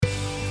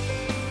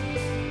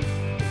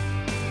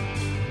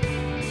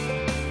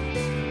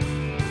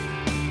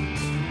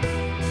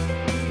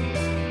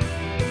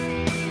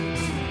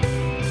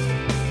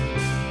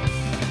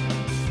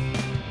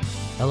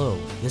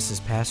This is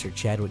Pastor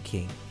Chadwick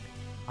King.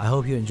 I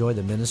hope you enjoy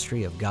the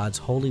ministry of God's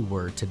holy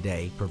word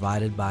today,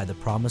 provided by the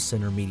Promise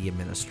Center Media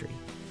Ministry.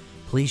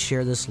 Please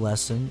share this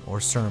lesson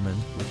or sermon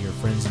with your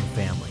friends and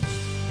family,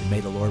 and may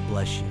the Lord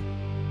bless you.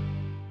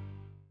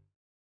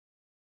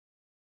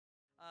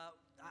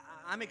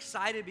 I'm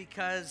excited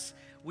because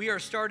we are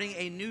starting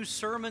a new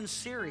sermon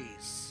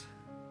series.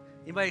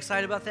 Anybody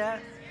excited about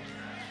that?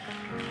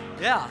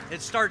 Yeah,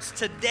 it starts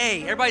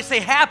today. Everybody say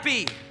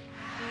happy.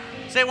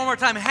 Say it one more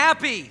time,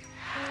 happy.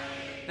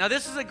 Now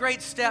this is a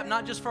great step,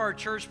 not just for our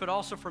church, but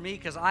also for me,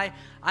 because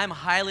I'm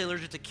highly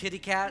allergic to kitty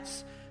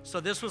cats. So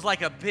this was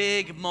like a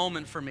big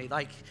moment for me.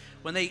 Like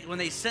when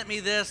they sent me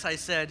this, I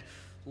said,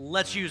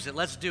 let's use it,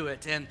 let's do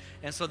it. And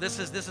so this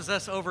is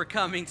us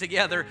overcoming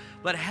together.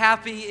 But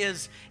happy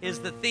is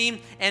the theme.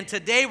 And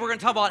today we're going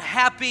to talk about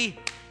happy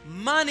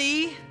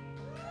money.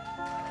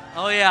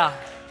 Oh yeah,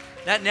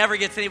 that never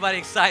gets anybody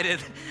excited.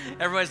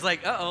 Everybody's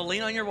like, uh-oh,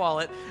 lean on your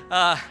wallet.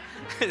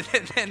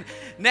 Then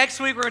next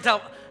week we're going to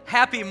talk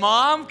happy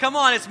mom. Come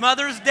on, it's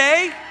Mother's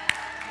Day.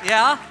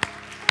 Yeah.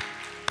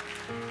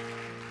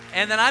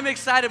 And then I'm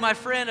excited. My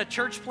friend, a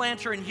church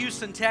planter in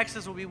Houston,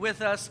 Texas, will be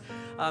with us.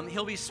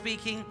 He'll be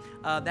speaking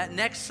that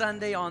next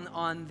Sunday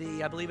on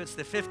the, I believe it's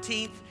the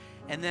 15th.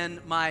 And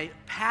then my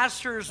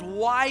pastor's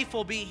wife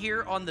will be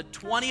here on the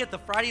 20th, the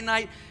Friday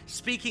night,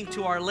 speaking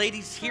to our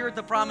ladies here at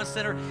the Promise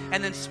Center.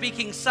 And then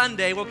speaking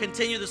Sunday, we'll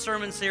continue the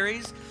sermon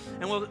series.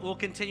 And we'll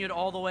continue it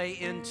all the way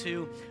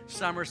into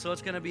summer. So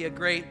it's going to be a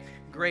great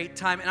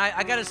time. And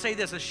I got to say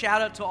this, a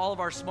shout out to all of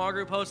our small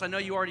group hosts. I know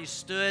you already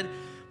stood,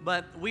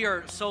 but we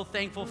are so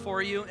thankful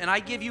for you. And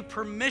I give you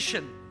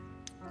permission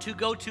to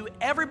go to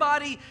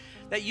everybody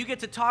that you get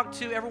to talk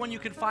to, everyone you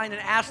can find,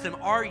 and ask them,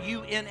 are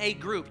you in a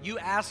group? You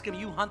ask them,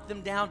 you hunt them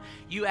down,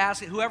 you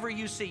ask whoever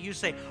you see, you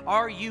say,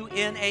 are you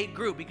in a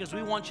group? Because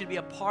we want you to be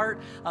a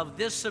part of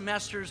this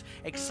semester's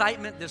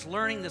excitement, this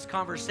learning, this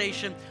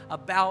conversation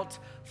about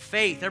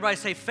faith. Everybody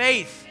say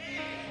faith.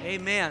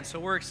 Amen. So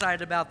we're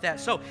excited about that.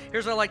 So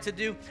here's what I like to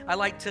do. I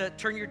like to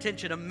turn your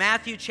attention to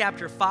Matthew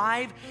chapter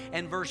 5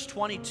 and verse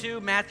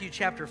 22. Matthew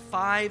chapter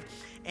 5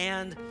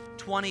 and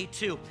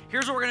 22.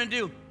 Here's what we're going to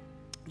do.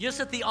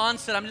 Just at the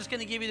onset, I'm just going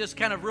to give you this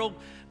kind of real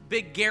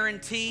big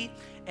guarantee.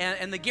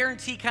 And the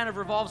guarantee kind of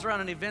revolves around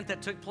an event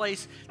that took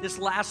place this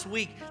last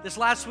week. This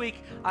last week,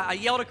 I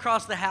yelled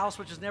across the house,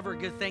 which is never a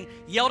good thing.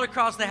 Yelled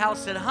across the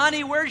house, said,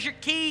 honey, where's your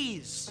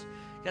keys?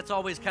 That's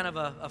always kind of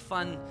a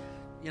fun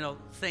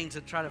thing to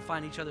try to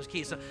find each other's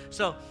keys.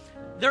 So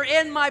they're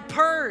in my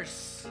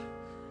purse.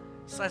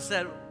 So I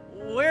said,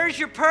 where's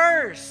your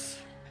purse?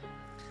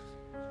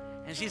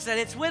 And she said,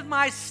 it's with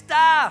my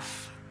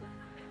stuff.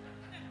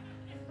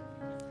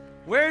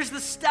 Where's the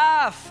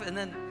stuff? And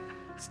then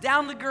it's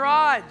down the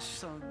garage.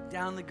 So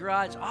down the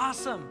garage,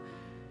 awesome.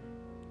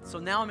 So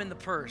now I'm in the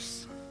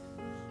purse.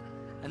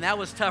 And that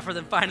was tougher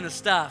than finding the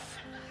stuff.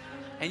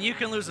 And you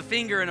can lose a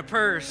finger in a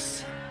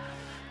purse.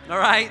 All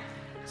right?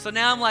 So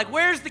now I'm like,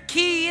 where's the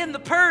key in the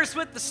purse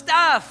with the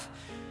stuff?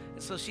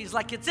 And so she's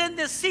like, it's in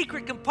this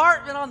secret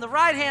compartment on the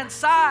right-hand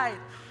side.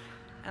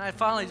 And I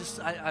finally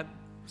I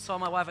saw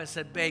my wife. I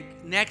said, babe,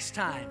 next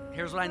time,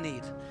 here's what I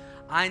need.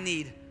 I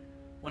need,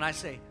 when I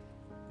say,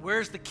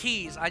 where's the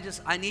keys?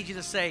 I need you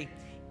to say,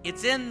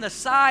 it's in the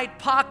side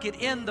pocket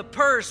in the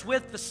purse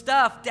with the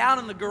stuff down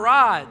in the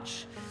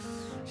garage.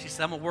 She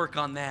said, I'm going to work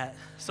on that.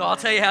 So I'll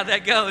tell you how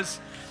that goes.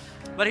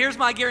 But here's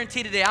my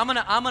guarantee today. I'm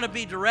gonna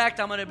be direct.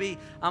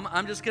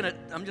 I'm just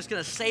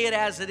gonna say it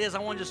as it is. I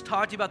want to just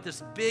talk to you about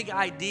this big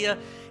idea.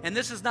 And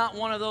this is not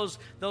one of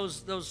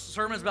those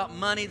sermons about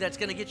money that's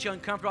gonna get you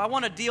uncomfortable. I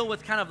want to deal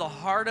with kind of the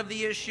heart of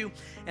the issue,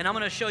 and I'm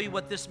gonna show you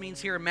what this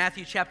means here in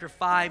Matthew chapter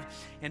 5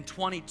 and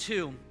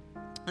 22.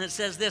 And it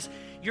says this: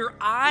 your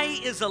eye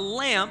is a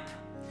lamp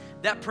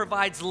that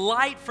provides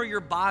light for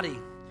your body.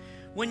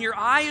 When your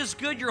eye is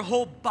good, your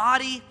whole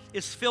body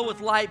is filled with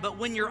light. But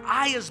when your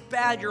eye is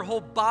bad, your whole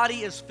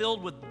body is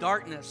filled with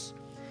darkness.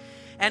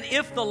 And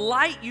if the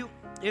light you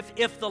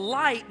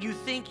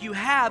think you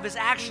have is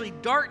actually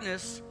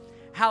darkness,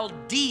 how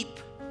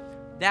deep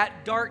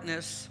that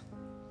darkness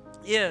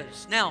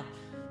is. Now,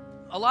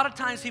 a lot of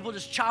times people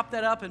just chop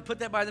that up and put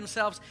that by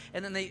themselves,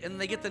 and then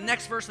they get the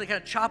next verse, they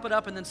kind of chop it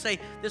up and then say,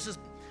 this is.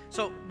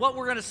 So what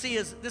we're going to see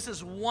is this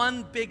is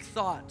one big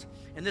thought.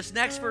 And this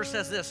next verse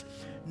says this: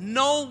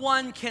 no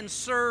one can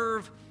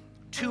serve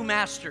two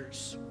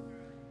masters.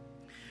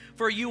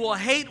 For you will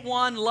hate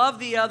one, love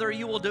the other.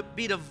 You will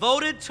be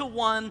devoted to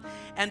one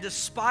and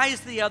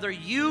despise the other.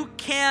 You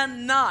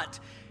cannot.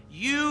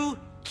 You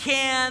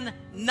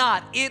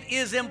cannot. It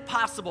is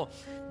impossible.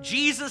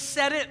 Jesus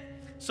said it,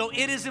 so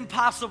it is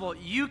impossible.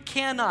 You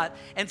cannot.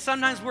 And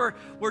sometimes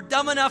we're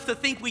dumb enough to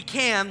think we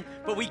can,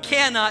 but we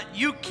cannot.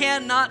 You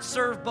cannot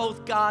serve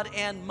both God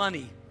and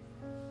money.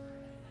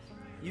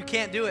 You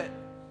can't do it.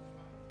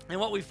 And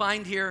what we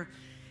find here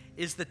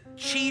is the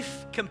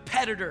chief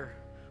competitor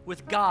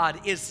with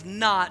God is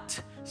not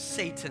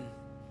Satan.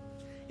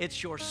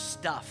 It's your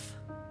stuff.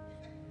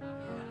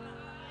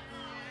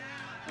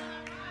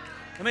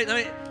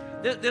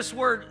 This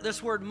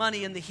word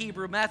money in the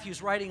Hebrew,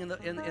 Matthew's writing in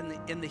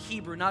the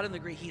Hebrew, not in the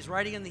Greek. He's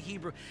writing in the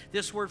Hebrew.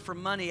 This word for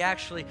money,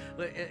 actually,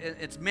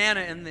 it's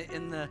manna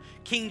in the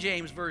King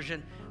James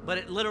version, but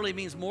it literally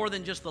means more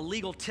than just the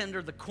legal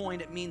tender, the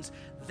coin. It means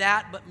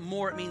that, but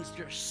more. It means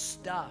your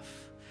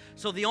stuff.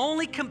 So the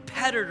only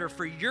competitor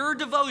for your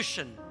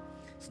devotion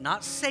is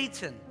not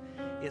Satan,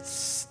 it's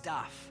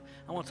stuff.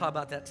 I want to talk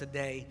about that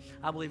today.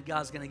 I believe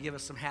God's going to give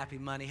us some happy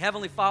money.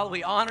 Heavenly Father,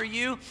 we honor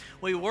you.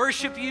 We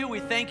worship you.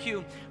 We thank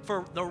you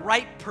for the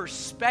right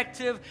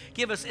perspective.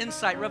 Give us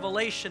insight,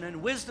 revelation,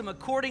 and wisdom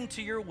according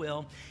to your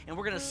will. And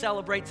we're going to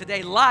celebrate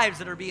today lives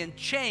that are being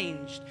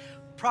changed,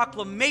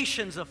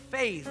 proclamations of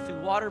faith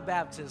through water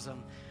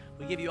baptism.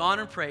 We give you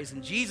honor and praise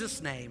in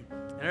Jesus' name.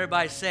 And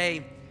everybody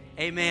say,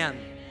 amen.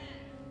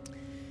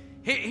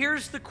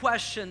 Here's the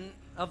question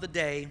of the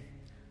day.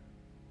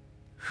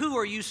 Who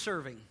are you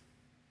serving?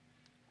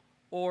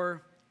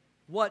 Or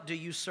what do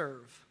you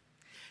serve?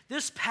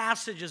 This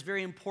passage is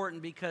very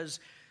important because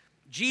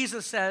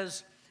Jesus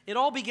says it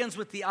all begins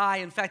with the eye.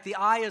 In fact, the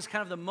eye is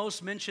kind of the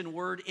most mentioned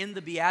word in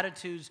the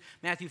Beatitudes.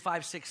 Matthew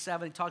 5, 6,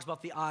 7, he talks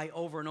about the eye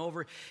over and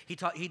over.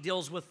 He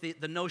deals with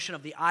the notion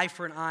of the eye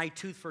for an eye,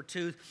 tooth for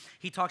tooth.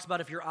 He talks about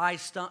if your eye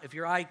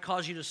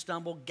causes you to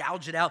stumble,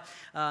 gouge it out.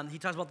 He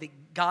talks about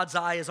God's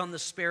eye is on the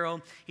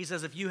sparrow. He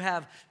says if you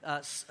have,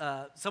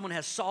 someone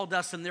has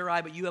sawdust in their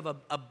eye, but you have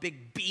a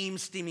big beam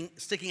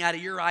sticking out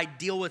of your eye,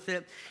 deal with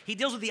it. He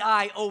deals with the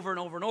eye over and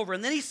over and over.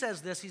 And then he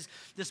says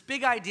this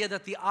big idea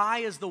that the eye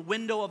is the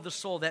window of the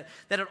soul, that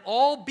it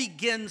all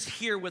begins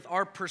here with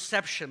our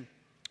perception.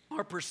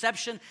 Our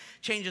perception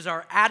changes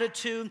our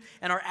attitude,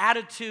 and our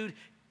attitude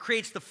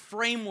creates the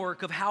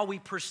framework of how we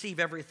perceive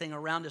everything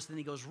around us. Then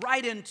he goes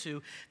right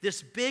into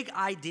this big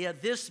idea,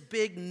 this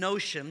big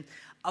notion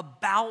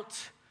about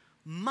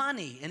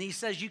money. And he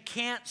says you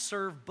can't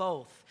serve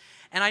both.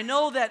 And I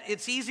know that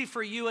it's easy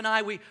for you and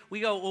I, we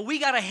go, well, we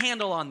got a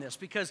handle on this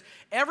because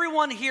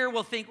everyone here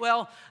will think,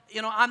 well,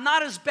 I'm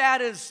not as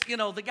bad as,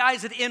 the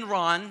guys at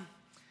Enron,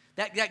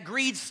 that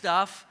greed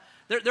stuff.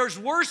 There's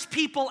worse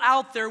people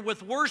out there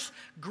with worse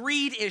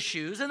greed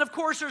issues. And of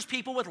course, there's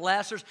people with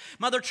less. There's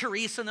Mother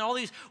Teresa and all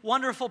these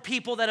wonderful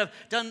people that have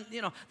done,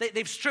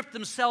 they've stripped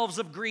themselves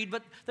of greed.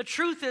 But the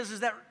truth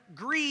is that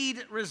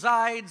greed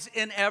resides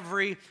in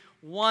every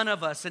one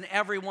of us, in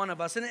every one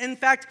of us. And in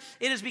fact,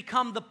 it has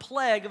become the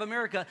plague of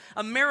America.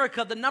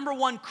 America, the number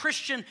one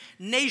Christian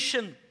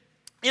nation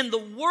in the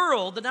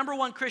world, the number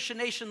one Christian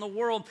nation in the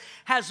world,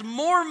 has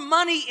more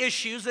money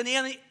issues than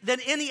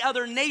any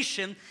other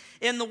nation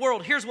in the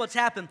world. Here's what's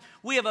happened.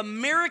 We have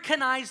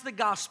Americanized the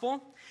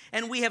gospel,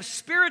 and we have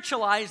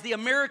spiritualized the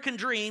American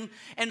dream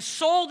and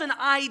sold an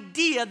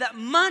idea that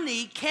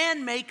money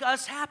can make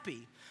us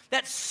happy,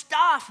 that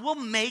stuff will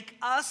make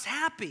us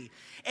happy.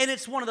 And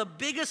it's one of the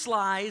biggest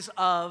lies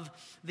of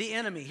the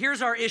enemy.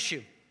 Here's our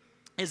issue,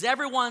 is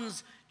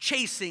everyone's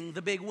chasing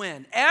the big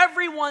win.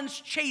 Everyone's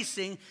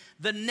chasing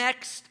the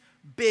next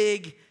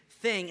big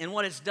thing. And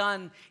what it's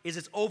done is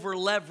it's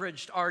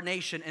over-leveraged our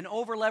nation and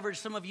over-leveraged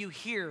some of you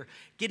here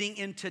getting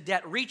into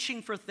debt,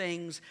 reaching for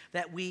things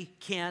that we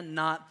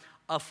cannot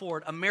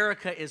afford.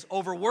 America is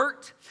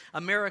overworked.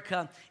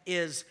 America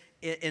is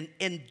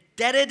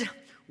indebted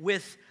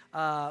with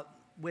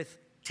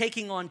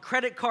taking on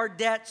credit card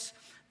debts.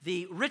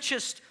 The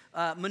richest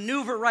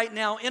maneuver right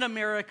now in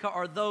America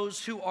are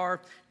those who are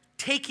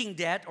taking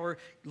debt or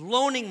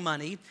loaning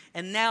money,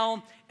 and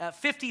now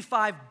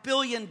 $55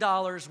 billion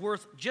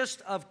worth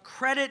just of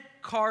credit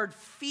card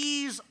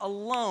fees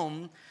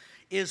alone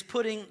is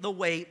putting the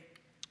weight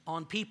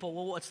on people.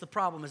 Well, what's the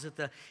problem?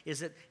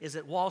 Is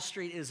it Wall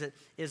Street? Is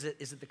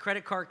it the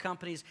credit card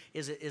companies?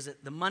 Is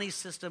it the money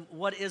system?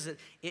 What is it?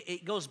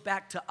 It goes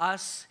back to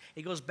us.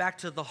 It goes back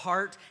to the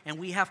heart, and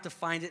we have to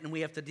find it and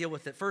we have to deal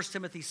with it. 1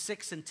 Timothy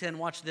 6 and 10,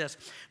 watch this.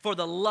 For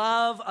the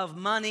love of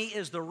money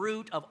is the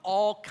root of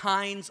all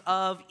kinds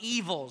of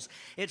evils.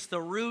 It's the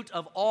root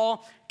of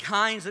all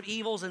kinds of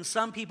evils, and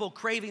some people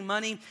craving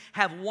money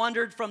have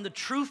wandered from the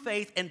true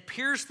faith and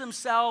pierced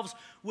themselves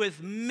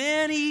with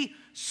many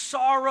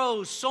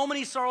sorrows, so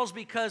many sorrows,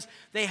 because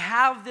they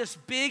have this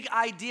big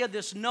idea,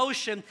 this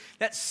notion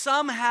that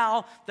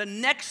somehow the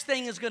next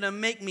thing is going to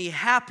make me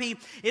happy,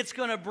 it's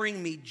going to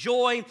bring me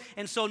joy.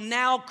 And so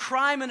now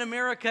crime in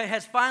America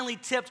has finally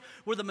tipped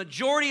where the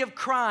majority of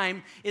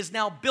crime is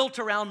now built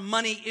around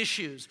money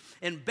issues,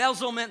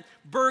 embezzlement,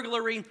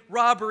 burglary,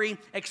 robbery,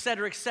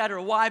 etc.,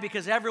 etc. Why?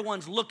 Because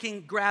everyone's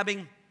looking,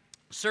 grabbing,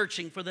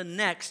 searching for the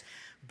next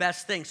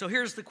best thing. So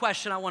here's the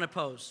question I want to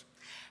pose.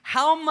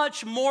 How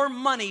much more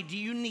money do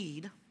you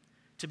need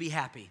to be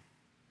happy?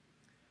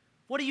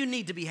 What do you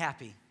need to be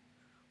happy?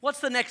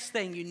 What's the next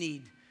thing you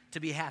need to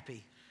be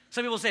happy?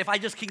 Some people say, if I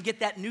just can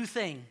get that new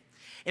thing,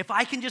 if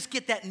I can just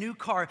get that new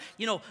car.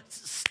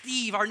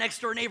 Steve, our next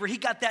door neighbor, he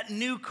got that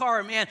new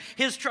car, man.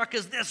 His truck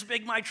is this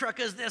big, my truck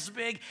is this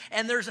big,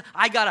 and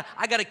I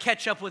gotta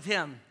catch up with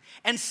him.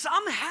 And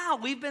somehow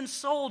we've been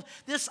sold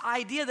this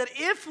idea that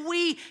if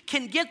we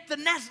can get the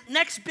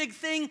next big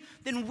thing,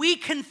 then we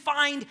can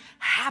find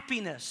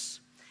happiness.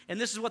 And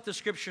this is what the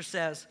scripture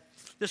says.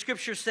 The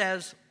scripture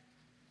says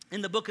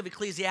in the book of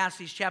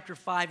Ecclesiastes, chapter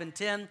 5 and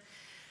 10.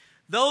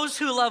 Those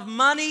who love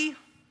money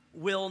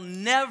will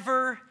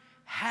never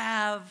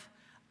have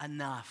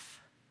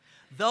enough.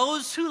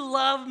 Those who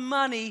love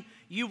money,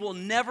 you will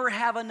never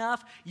have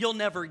enough. You'll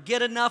never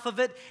get enough of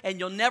it. And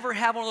you'll never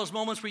have one of those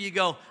moments where you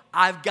go,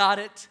 I've got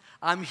it.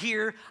 I'm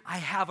here. I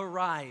have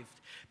arrived.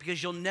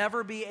 Because you'll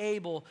never be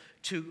able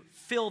to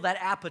fill that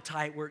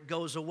appetite where it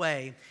goes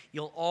away.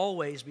 You'll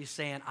always be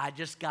saying, I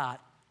just got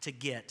to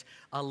get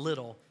a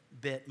little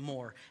bit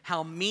more.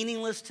 How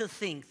meaningless to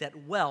think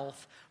that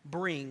wealth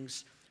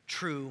brings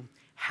true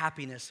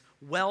happiness.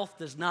 Wealth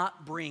does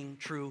not bring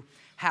true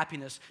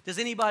happiness. Does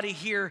anybody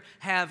here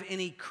have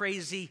any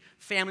crazy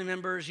family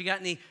members? You got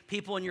any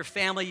people in your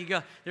family? You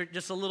go, they're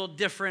just a little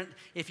different.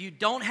 If you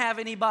don't have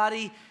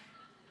anybody,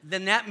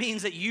 then that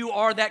means that you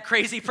are that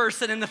crazy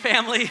person in the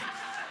family.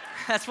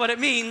 That's what it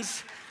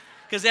means.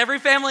 Because every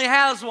family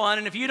has one,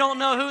 and if you don't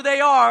know who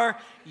they are,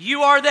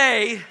 you are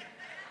they.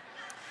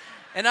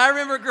 And I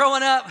remember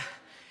growing up,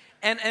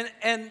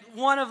 and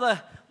one of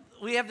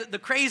we have the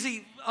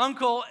crazy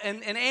uncle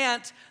and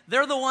aunt,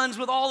 they're the ones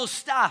with all the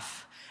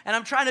stuff. And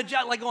I'm trying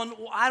to, like, going,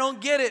 I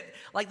don't get it.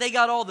 Like, they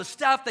got all the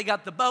stuff, they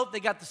got the boat, they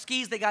got the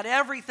skis, they got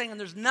everything, and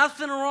there's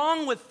nothing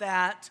wrong with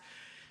that.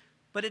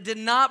 But it did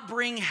not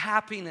bring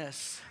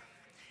happiness.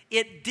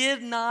 It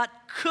did not,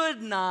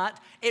 could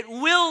not, it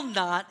will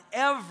not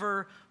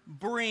ever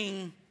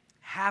bring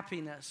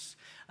happiness.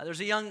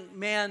 There's a young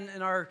man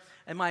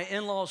in my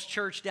in-laws'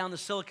 church down the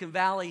Silicon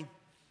Valley,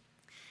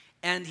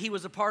 and he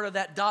was a part of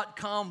that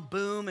 .com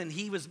boom, and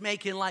he was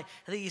making, like,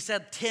 I think he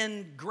said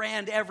 10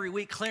 grand every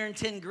week, clearing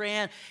 10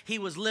 grand. He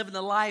was living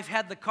the life,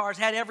 had the cars,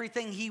 had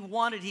everything he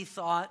wanted, he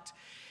thought.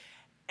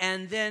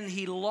 And then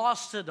he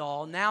lost it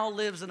all, now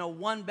lives in a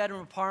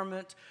one-bedroom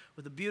apartment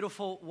with a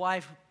beautiful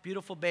wife,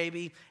 beautiful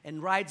baby,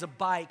 and rides a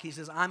bike. He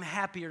says, I'm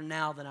happier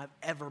now than I've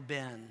ever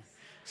been.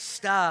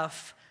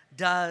 Stuff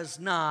does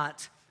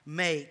not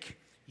make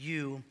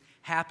you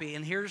happy.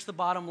 And here's the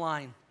bottom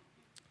line.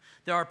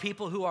 There are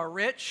people who are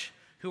rich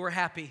who are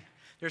happy.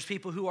 There's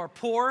people who are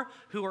poor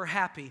who are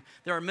happy.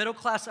 There are middle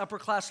class, upper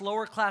class,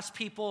 lower class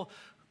people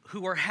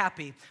who are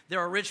happy. There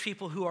are rich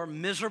people who are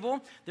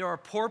miserable. There are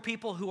poor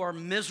people who are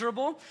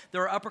miserable.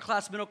 There are upper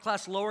class, middle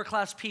class, lower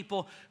class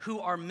people who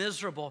are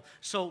miserable.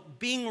 So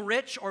being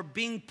rich or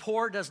being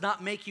poor does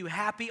not make you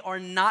happy or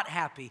not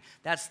happy.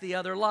 That's the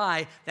other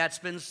lie that's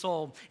been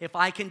sold. If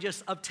I can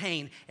just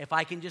obtain, if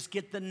I can just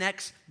get the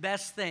next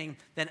best thing,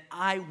 then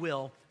I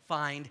will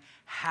find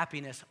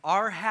happiness.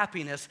 Our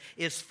happiness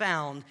is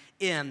found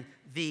in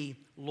the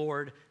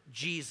Lord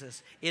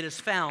Jesus. It is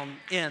found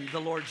in the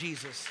Lord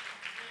Jesus.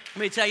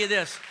 Let me tell you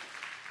this.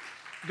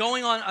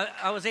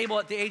 I was able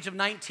at the age of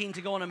 19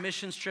 to go on a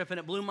missions trip, and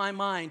it blew my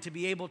mind to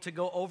be able to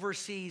go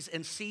overseas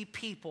and see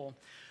people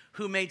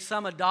who made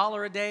some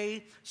 $1 a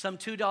day, some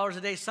 $2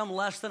 a day, some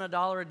less than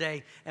 $1 a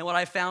day. And what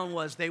I found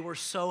was they were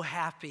so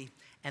happy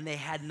and they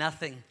had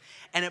nothing.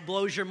 And it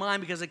blows your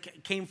mind because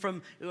it came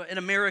from in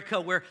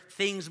America where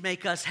things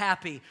make us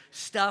happy.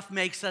 Stuff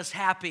makes us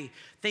happy.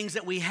 Things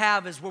that we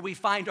have is where we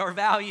find our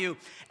value.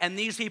 And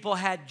these people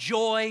had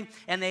joy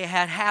and they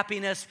had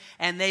happiness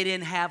and they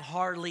didn't have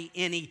hardly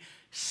any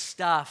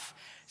stuff.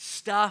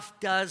 Stuff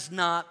does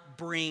not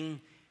bring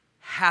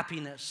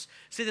happiness.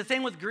 See, the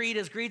thing with greed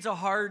is greed's a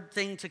hard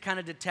thing to kind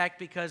of detect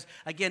because,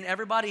 again,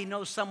 everybody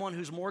knows someone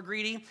who's more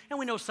greedy and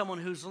we know someone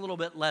who's a little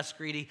bit less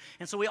greedy.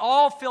 And so we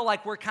all feel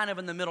like we're kind of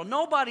in the middle.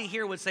 Nobody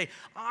here would say,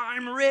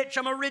 I'm rich,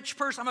 I'm a rich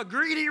person, I'm a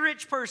greedy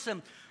rich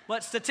person.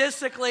 But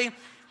statistically,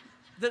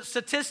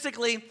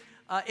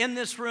 in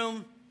this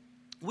room,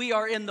 we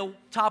are in the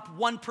top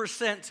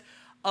 1%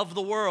 of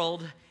the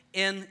world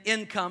in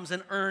incomes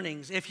and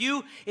earnings. If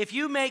you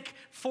make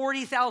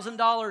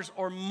 $40,000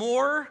 or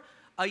more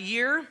a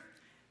year,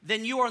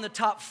 then you are in the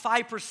top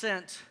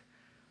 5%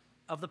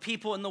 of the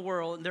people in the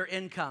world and their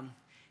income.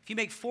 If you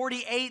make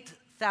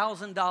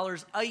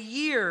 $48,000 a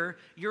year,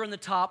 you're in the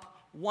top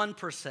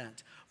 1%.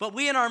 But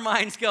we in our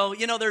minds go,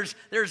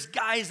 there's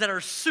guys that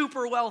are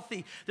super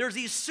wealthy. There's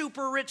these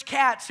super rich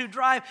cats who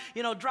drive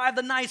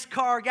the nice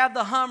car, have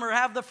the Hummer,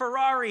 have the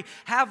Ferrari,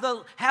 have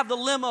the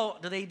limo.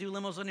 Do they do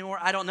limos anymore?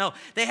 I don't know.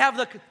 They have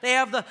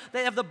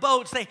the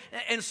boats.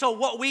 And so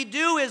what we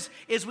do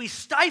is we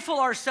stifle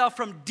ourselves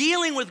from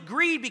dealing with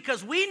greed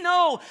because we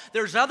know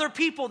there's other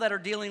people that are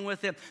dealing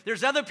with it.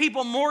 There's other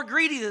people more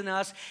greedy than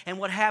us. And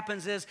what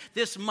happens is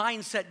this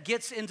mindset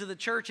gets into the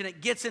church and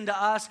it gets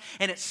into us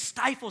and it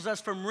stifles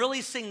us from really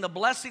seeing the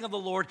blessing of the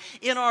Lord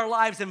in our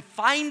lives and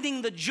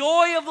finding the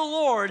joy of the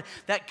Lord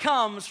that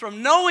comes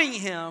from knowing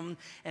Him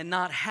and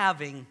not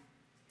having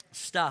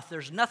stuff.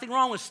 There's nothing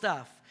wrong with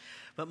stuff,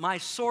 but my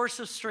source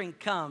of strength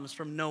comes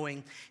from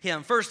knowing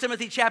Him. 1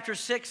 Timothy chapter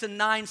 6 and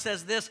 9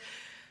 says this,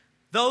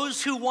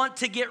 those who want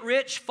to get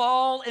rich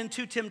fall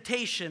into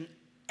temptation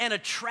and a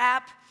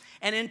trap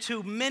and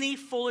into many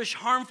foolish,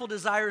 harmful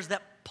desires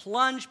that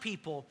plunge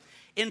people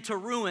into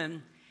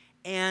ruin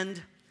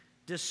and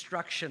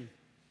destruction.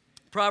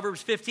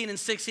 Proverbs 15 and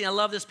 16, I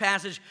love this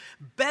passage.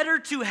 Better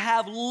to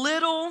have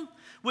little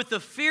with the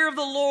fear of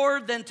the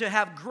Lord than to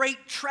have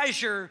great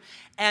treasure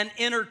and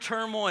inner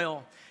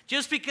turmoil.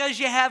 Just because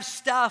you have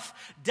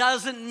stuff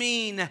doesn't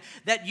mean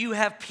that you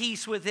have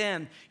peace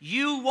within.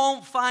 You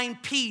won't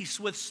find peace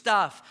with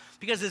stuff,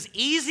 because as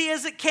easy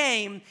as it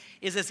came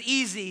is as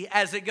easy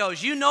as it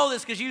goes. You know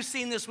this because you've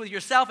seen this with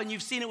yourself and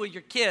you've seen it with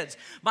your kids.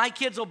 My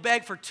kids will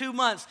beg for 2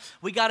 months.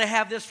 We got to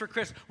have this for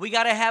Christmas. We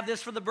got to have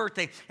this for the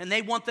birthday. And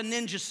they want the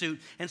ninja suit.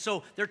 And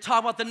so they're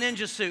talking about the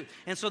ninja suit.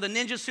 And so the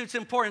ninja suit's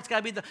important. It's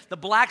got to be the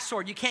black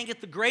sword. You can't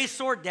get the gray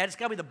sword, Dad. It's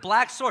got to be the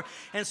black sword.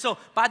 And so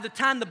by the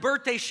time the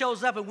birthday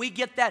shows up and we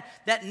get that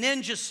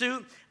ninja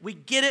suit, we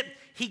get it.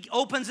 He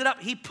opens it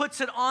up. He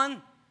puts it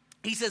on.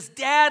 He says,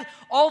 Dad,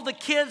 all the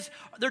kids,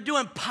 they're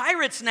doing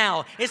pirates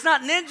now. It's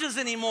not ninjas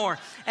anymore.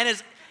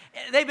 And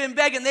they've been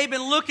begging, they've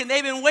been looking,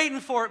 they've been waiting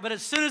for it. But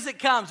as soon as it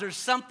comes, there's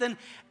something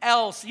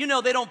else. You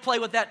know they don't play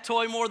with that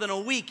toy more than a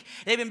week.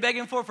 They've been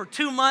begging for it for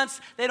 2 months.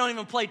 They don't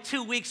even play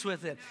 2 weeks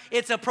with it.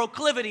 It's a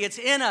proclivity. It's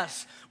in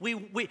us. We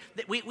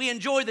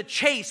enjoy the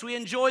chase. We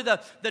enjoy the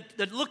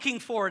looking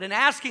for it and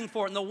asking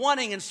for it and the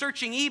wanting and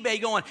searching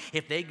eBay going,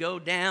 if they go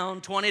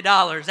down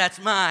 $20, that's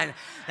mine.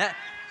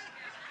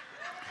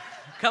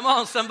 Come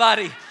on,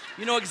 somebody.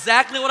 You know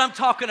exactly what I'm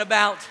talking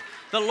about.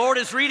 The Lord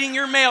is reading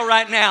your mail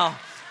right now.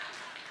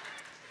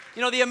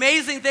 You know, the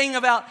amazing thing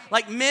about,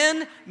 like, we'll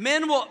pay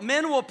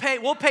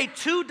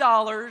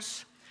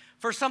 $2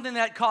 for something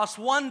that costs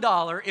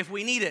 $1 if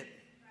we need it.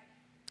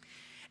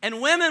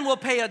 And women will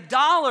pay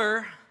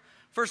 $1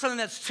 for something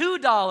that's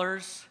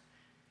 $2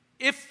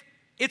 if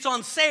it's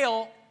on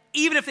sale,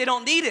 even if they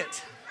don't need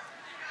it.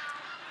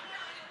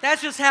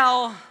 That's just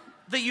how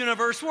the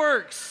universe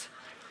works.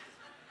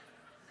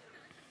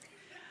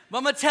 But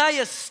I'm going to tell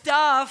you,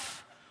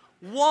 stuff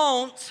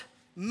won't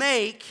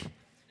make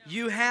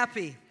you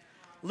happy.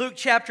 Luke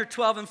chapter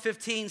 12 and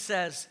 15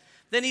 says,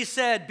 then he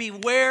said,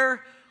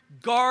 beware,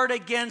 guard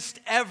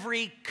against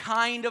every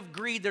kind of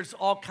greed. There's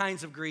all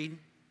kinds of greed.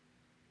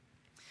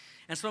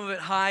 And some of it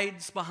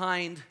hides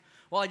behind,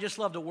 well, I just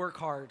love to work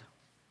hard.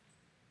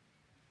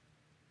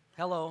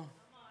 Hello.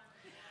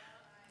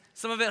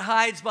 Some of it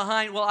hides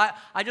behind, well,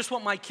 I just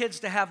want my kids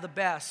to have the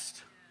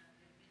best.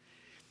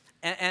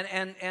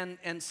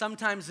 And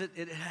sometimes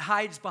it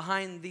hides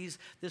behind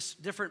this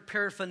different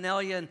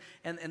paraphernalia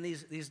and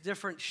these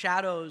different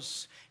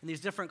shadows and these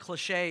different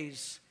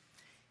cliches.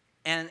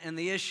 And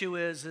the issue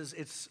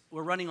is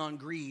we're running on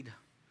greed.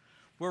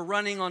 We're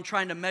running on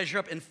trying to measure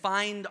up and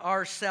find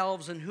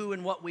ourselves and who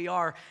and what we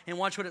are. And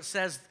watch what it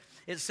says.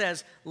 It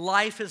says,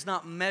 life is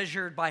not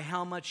measured by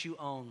how much you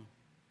own.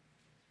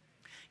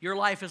 Your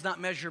life is not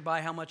measured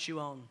by how much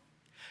you own.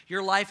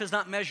 Your life is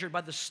not measured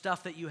by the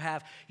stuff that you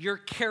have. Your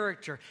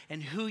character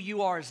and who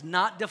you are is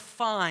not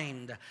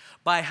defined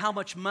by how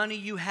much money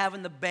you have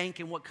in the bank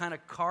and what kind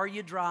of car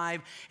you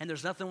drive. And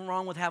there's nothing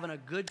wrong with having a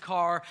good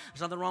car.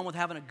 There's nothing wrong with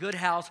having a good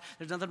house.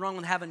 There's nothing wrong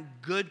with having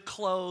good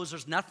clothes.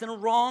 There's nothing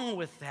wrong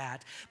with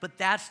that. But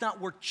that's not,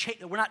 we're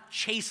not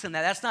chasing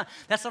that.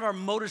 That's not our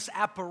modus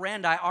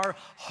operandi, our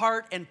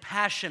heart and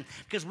passion.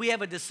 Because we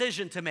have a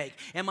decision to make.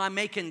 Am I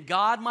making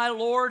God my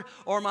Lord,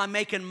 or am I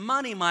making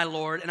money my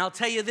Lord? And I'll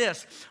tell you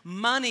this.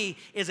 Money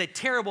is a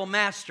terrible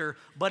master,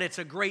 but it's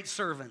a great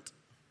servant.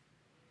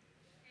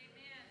 Amen.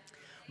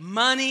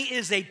 Money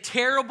is a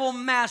terrible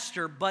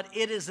master, but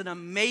it is an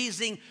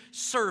amazing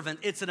servant.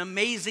 It's an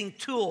amazing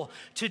tool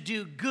to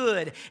do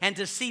good and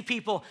to see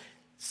people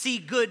see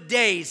good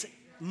days.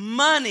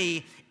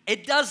 Money,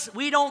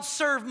 we don't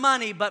serve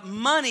money, but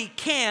money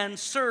can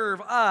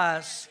serve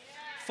us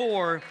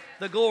for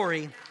the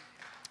glory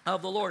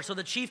of the Lord. So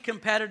the chief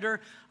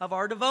competitor of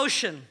our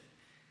devotion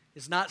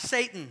is not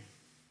Satan.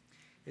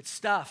 It's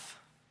stuff.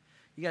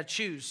 You got to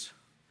choose.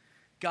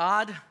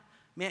 God,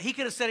 man, he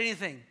could have said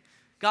anything.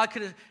 God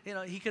could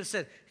have, he could have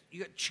said, you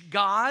got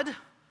God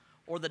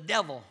or the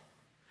devil.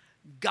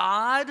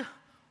 God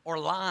or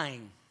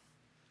lying.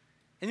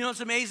 And you know, it's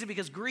amazing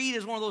because greed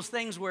is one of those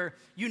things where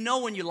you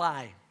know when you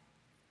lie.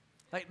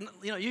 Like,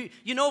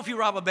 you know if you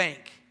rob a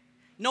bank.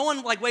 No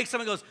one like wakes up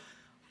and goes,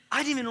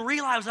 I didn't even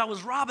realize I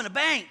was robbing a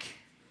bank.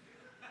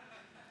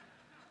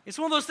 It's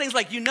one of those things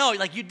like you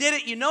did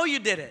it, you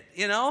did it,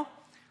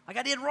 Like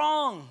I did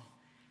wrong.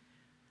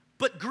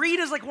 But greed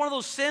is like one of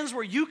those sins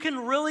where you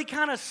can really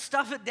kind of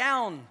stuff it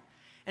down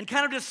and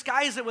kind of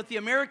disguise it with the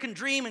American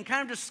dream and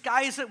kind of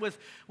disguise it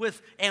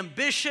with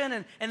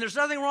ambition. And there's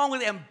nothing wrong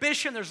with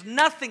ambition. There's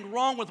nothing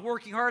wrong with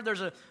working hard.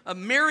 There's a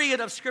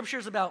myriad of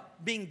scriptures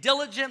about being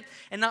diligent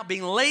and not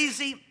being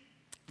lazy.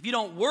 If you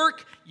don't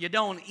work, you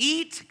don't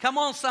eat. Come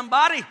on,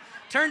 somebody.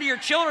 Turn to your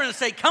children and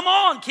say, come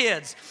on,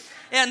 kids.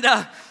 And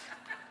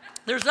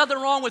there's nothing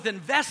wrong with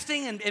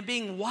investing and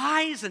being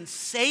wise and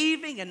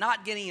saving and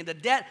not getting into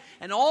debt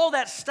and all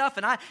that stuff.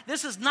 And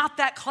this is not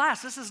that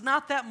class. This is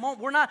not that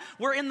moment.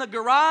 We're in the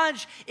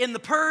garage, in the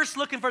purse,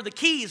 looking for the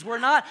keys. We're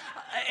not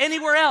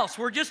anywhere else.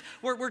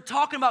 We're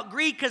talking about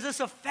greed because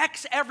this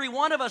affects every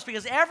one of us.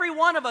 Because every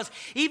one of us,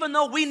 even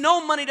though we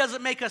know money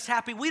doesn't make us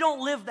happy, we don't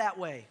live that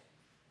way.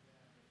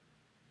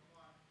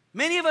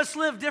 Many of us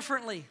live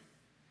differently.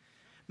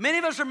 Many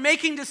of us are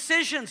making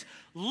decisions,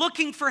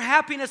 looking for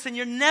happiness, and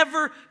you're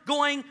never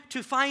going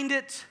to find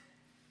it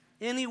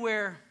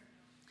anywhere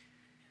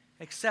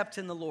except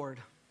in the Lord.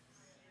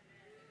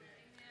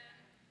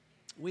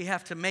 We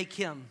have to make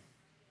Him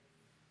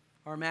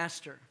our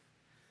master.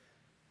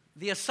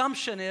 The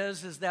assumption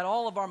is that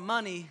all of our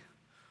money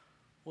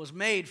was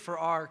made for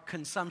our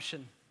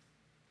consumption.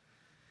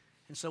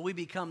 And so we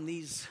become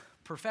these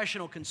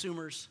professional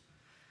consumers,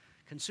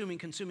 consuming.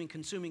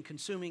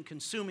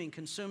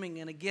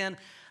 And again,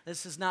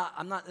 this is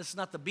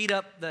not the beat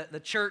up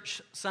the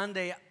church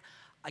Sunday.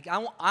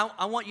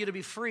 I want you to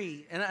be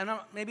free. And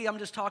maybe I'm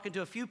just talking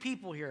to a few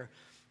people here,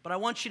 but I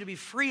want you to be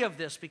free of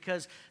this,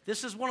 because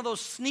this is one of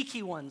those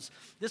sneaky ones.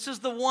 This is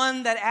the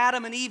one that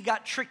Adam and Eve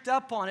got tricked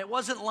up on. It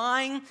wasn't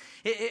lying.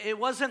 It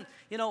wasn't,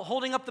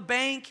 holding up the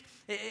bank.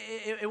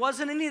 It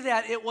wasn't any of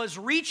that. It was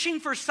reaching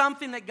for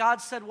something that God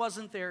said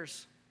wasn't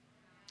theirs.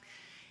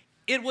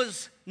 It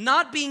was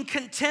not being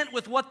content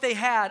with what they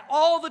had.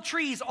 All the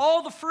trees,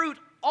 all the fruit,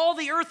 all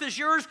the earth is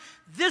yours.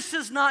 This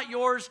is not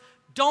yours.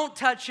 Don't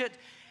touch it.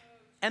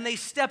 And they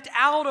stepped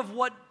out of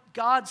what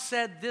God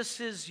said, this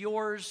is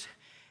yours.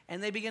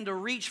 And they began to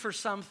reach for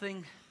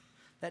something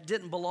that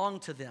didn't belong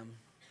to them.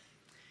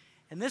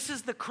 And this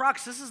is the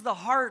crux, this is the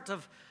heart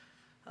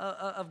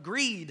of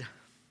greed.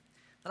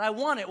 That I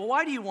want it. Well,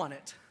 why do you want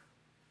it?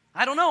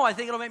 I don't know, I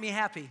think it'll make me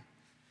happy.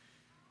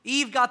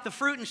 Eve got the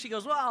fruit and she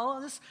goes,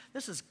 well,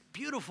 this is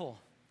beautiful.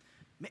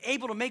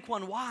 Able to make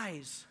one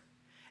wise.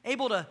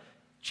 Able to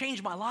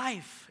change my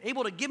life.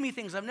 Able to give me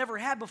things I've never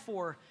had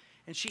before.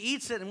 And she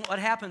eats it, and what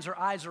happens? Her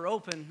eyes are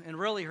open, and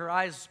really her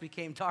eyes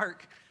became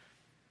dark.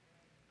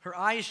 Her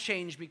eyes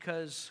changed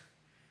because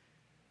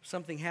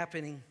something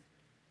happening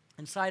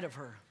inside of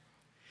her.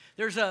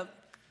 There's a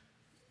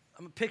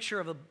picture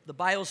of the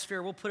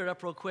biosphere. We'll put it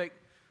up real quick.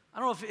 I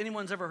don't know if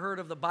anyone's ever heard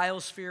of the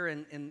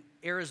biosphere in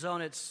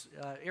Arizona. It's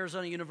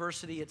Arizona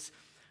University. It's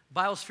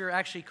biosphere,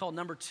 actually called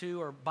number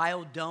 2, or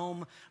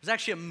Biodome. It was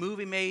actually a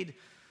movie made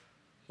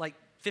like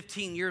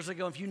 15 years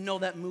ago. If you know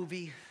that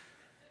movie,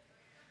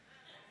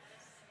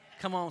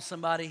 come on,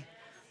 somebody.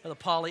 Brother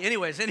Polly.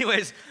 Anyways,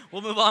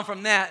 we'll move on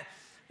from that.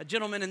 A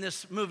gentleman in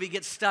this movie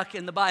gets stuck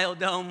in the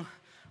biodome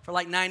for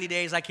like 90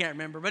 days. I can't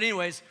remember. But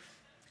anyways,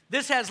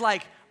 this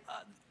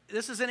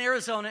is in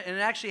Arizona, and it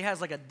actually has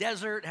like a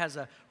desert, has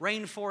a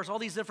rainforest, all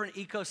these different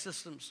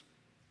ecosystems.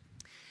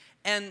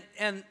 And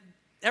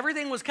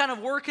everything was kind of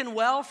working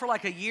well for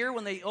like a year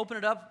when they opened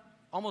it up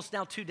almost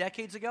now 2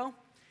 decades ago.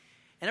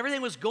 And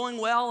everything was going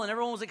well, and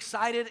everyone was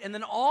excited. And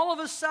then all of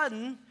a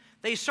sudden,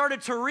 they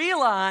started to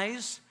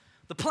realize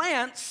the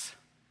plants,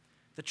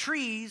 the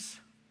trees,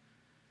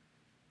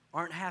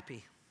 aren't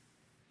happy.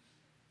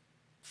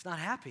 It's not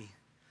happy.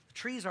 The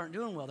trees aren't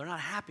doing well. They're not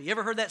happy. You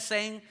ever heard that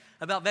saying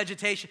about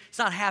vegetation? It's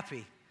not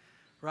happy,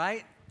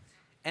 right?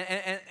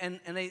 And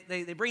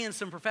they bring in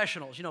some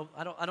professionals.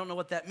 I don't know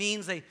what that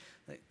means. They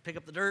pick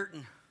up the dirt,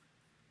 and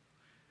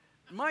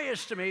in my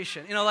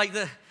estimation,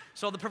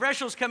 so the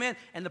professionals come in,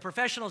 and the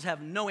professionals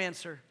have no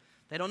answer.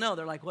 They don't know.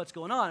 They're like, what's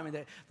going on? I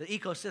mean, the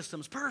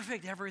ecosystem's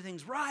perfect.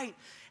 Everything's right.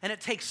 And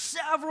it takes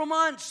several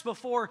months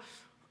before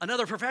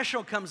another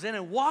professional comes in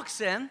and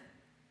walks in.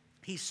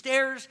 He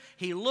stares,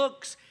 he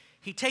looks,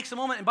 he takes a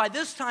moment, and by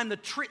this time,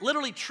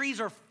 literally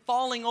trees are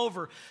falling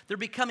over. They're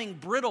becoming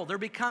brittle. They're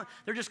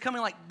just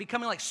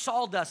becoming like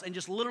sawdust and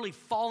just literally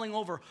falling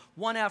over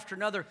one after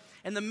another.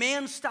 And the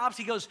man stops.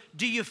 He goes,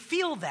 "Do you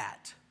feel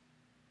that?"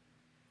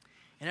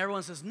 And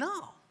everyone says,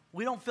 "No,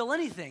 we don't feel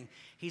anything."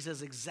 He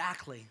says,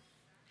 "Exactly."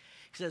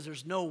 He says,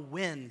 "There's no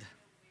wind.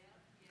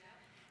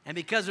 And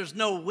because there's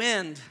no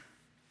wind,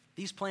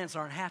 these plants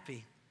aren't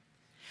happy."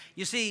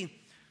 You see,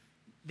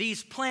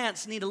 these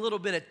plants need a little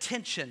bit of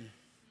tension,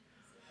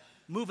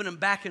 moving them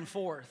back and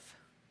forth.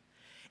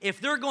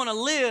 If they're going to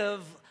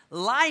live,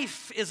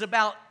 life is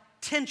about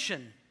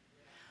tension,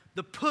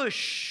 the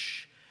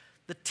push,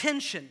 the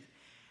tension.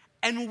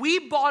 And we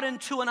bought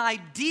into an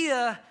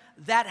idea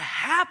that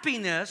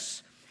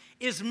happiness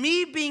is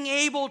me being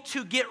able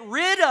to get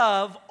rid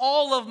of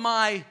all of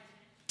my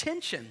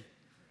tension.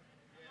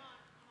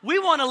 We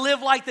want to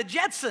live like the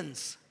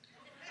Jetsons.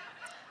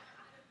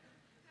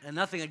 And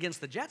nothing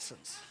against the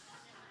Jetsons.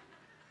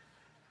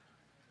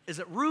 Is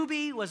it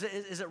Ruby? Is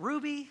it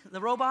Ruby, the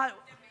robot?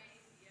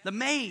 The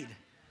maid.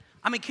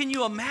 I mean, can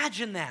you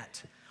imagine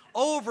that?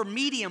 Over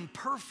medium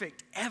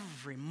perfect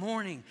every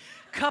morning.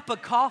 Cup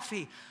of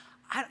coffee.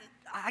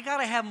 I got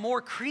to have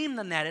more cream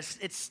than that.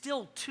 It's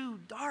still too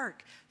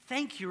dark.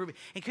 Thank you, Ruby.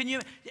 And can you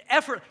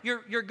effort?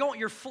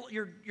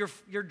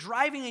 You're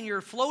driving in your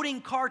floating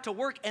car to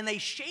work, and they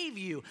shave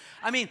you.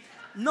 I mean,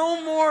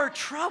 no more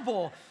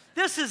trouble.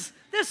 This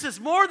is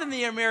more than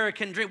the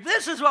American dream.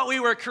 This is what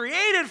we were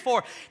created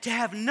for, to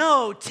have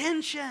no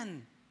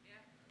tension.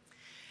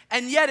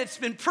 And yet it's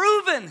been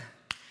proven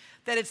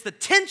that it's the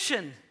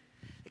tension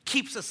that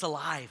keeps us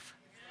alive.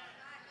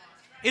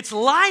 It's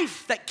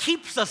life that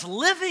keeps us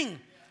living.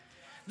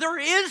 There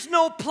is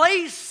no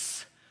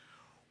place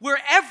where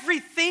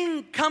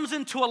everything comes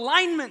into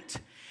alignment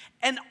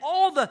And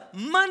all the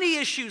money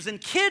issues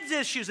and kids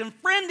issues and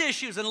friend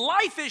issues and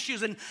life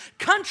issues and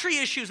country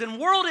issues and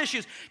world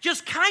issues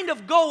just kind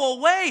of go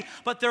away.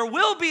 But there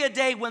will be a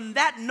day when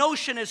that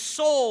notion is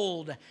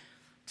sold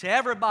to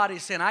everybody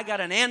saying, I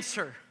got an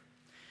answer.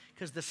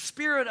 Because the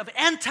spirit of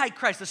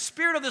Antichrist, the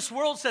spirit of this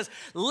world says,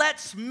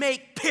 let's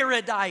make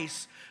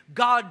paradise.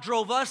 God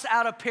drove us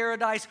out of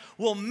paradise.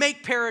 We'll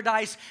make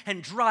paradise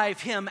and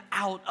drive him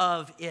out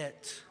of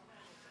it.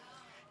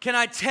 Can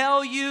I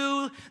tell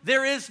you,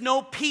 there is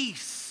no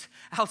peace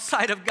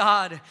outside of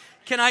God.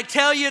 Can I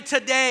tell you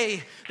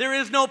today, there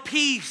is no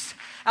peace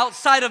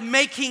outside of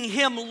making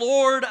him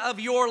Lord of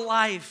your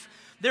life.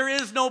 There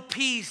is no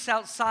peace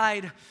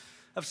outside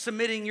of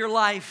submitting your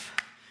life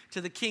to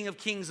the King of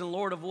Kings and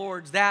Lord of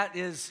Lords. That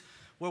is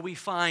where we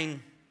find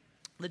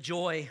the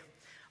joy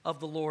of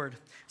the Lord.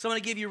 So I'm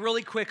going to give you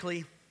really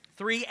quickly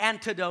 3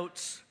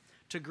 antidotes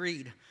to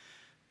greed.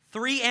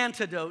 3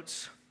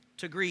 antidotes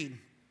to greed.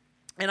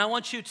 And I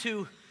want you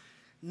to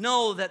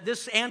know that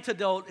this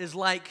antidote is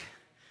like,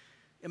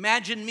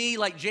 imagine me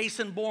like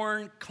Jason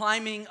Bourne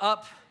climbing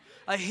up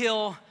a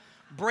hill,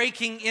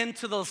 breaking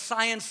into the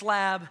science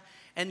lab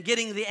and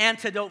getting the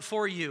antidote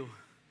for you.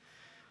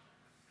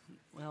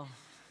 Well,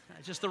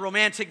 just the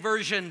romantic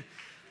version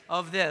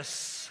of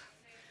this.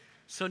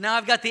 So now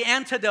I've got the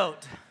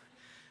antidote.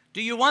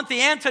 Do you want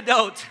the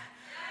antidote?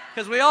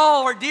 Because we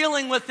all are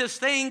dealing with this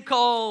thing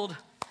called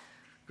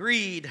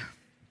greed.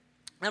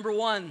 Number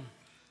 1,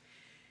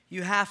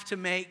 you have to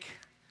make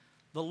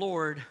the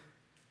Lord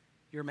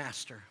your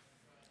master.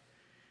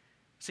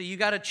 So you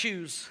got to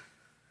choose.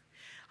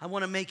 I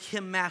want to make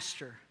him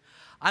master.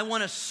 I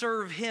want to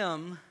serve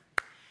him,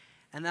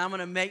 and I'm going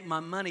to make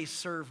my money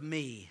serve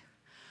me.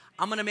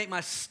 I'm going to make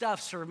my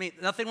stuff serve me.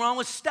 Nothing wrong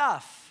with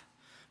stuff,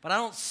 but I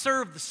don't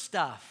serve the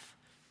stuff.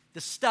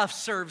 The stuff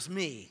serves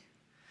me.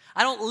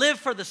 I don't live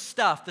for the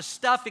stuff. The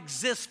stuff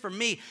exists for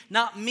me,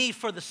 not me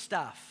for the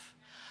stuff.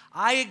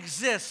 I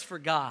exist for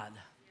God.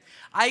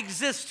 I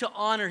exist to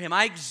honor him.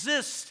 I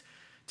exist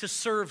to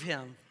serve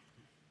him.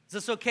 Is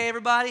this okay,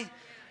 everybody?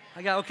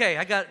 I got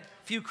a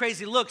few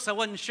crazy looks. I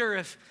wasn't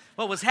sure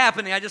what was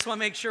happening. I just want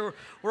to make sure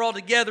we're all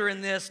together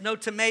in this. No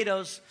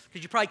tomatoes,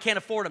 because you probably can't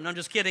afford them. No, I'm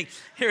just kidding.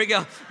 Here we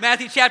go.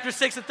 Matthew chapter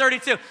 6 and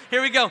 32.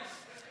 Here we go.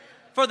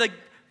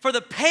 For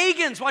the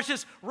pagans, watch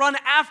this, run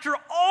after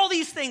all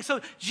these things. So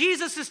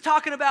Jesus is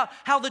talking about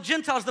how the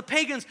Gentiles, the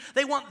pagans,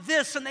 they want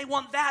this and they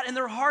want that, and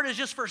their heart is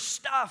just for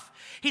stuff.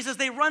 He says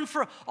they run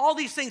for all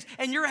these things,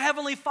 and your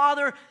heavenly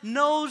Father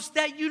knows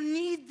that you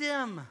need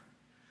them.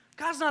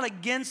 God's not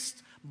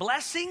against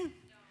blessing,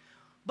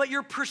 but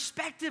your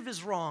perspective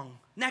is wrong.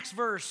 Next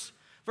verse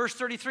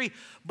 33.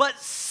 But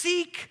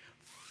seek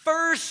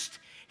first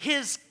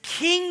his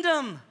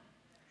kingdom.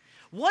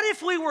 What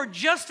if we were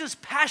just as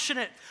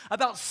passionate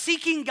about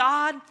seeking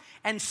God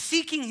and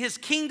seeking his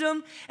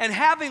kingdom and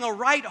having a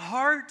right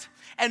heart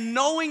and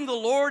knowing the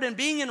Lord and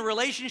being in a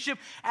relationship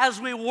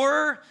as we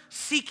were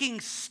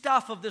seeking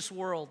stuff of this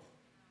world?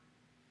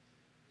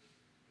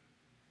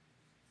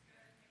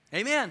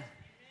 Amen.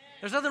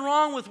 There's nothing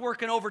wrong with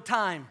working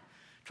overtime,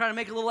 trying to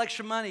make a little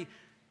extra money,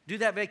 do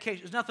that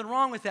vacation. There's nothing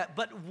wrong with that.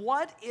 But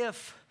what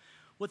if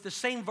with the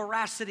same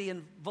veracity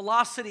and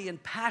velocity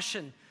and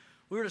passion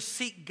we were to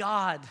seek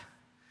God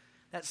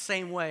that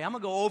same way? I'm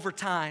going to go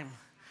overtime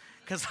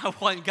because I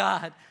want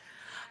God.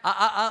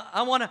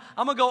 I'm going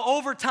to go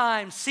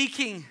overtime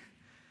seeking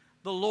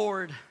the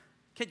Lord.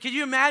 Can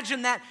you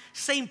imagine that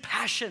same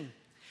passion?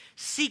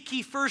 Seek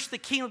ye first the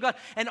kingdom of God,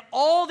 and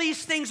all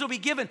these things will be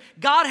given.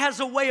 God has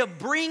a way of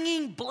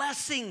bringing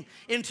blessing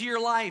into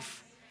your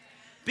life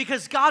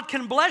because God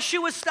can bless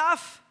you with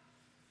stuff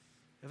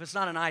if it's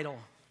not an idol.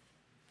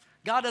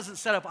 God doesn't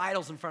set up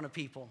idols in front of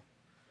people,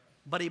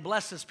 but he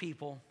blesses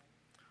people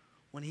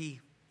when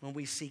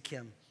we seek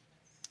him.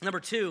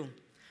 Number 2,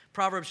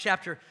 Proverbs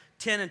chapter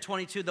 10 and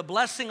 22. The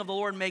blessing of the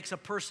Lord makes a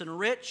person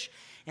rich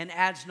and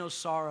adds no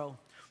sorrow.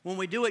 When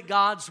we do it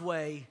God's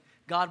way,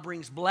 God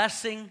brings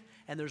blessing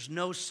and there's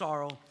no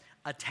sorrow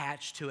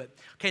attached to it.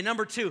 Okay,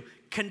 number 2,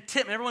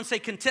 contentment. Everyone say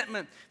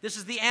contentment. This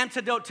is the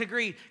antidote to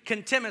greed.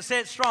 Contentment. Say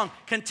it strong.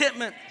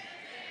 Contentment.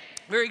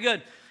 Very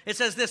good. It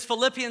says this,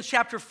 Philippians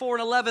chapter 4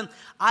 and 11.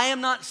 I am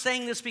not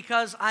saying this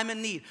because I'm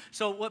in need.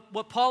 So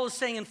what Paul is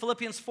saying in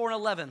Philippians 4 and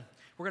 11,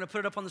 we're going to put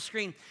it up on the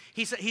screen.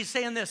 He's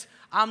saying this.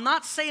 I'm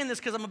not saying this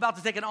because I'm about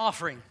to take an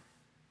offering.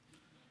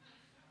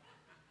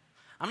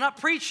 I'm not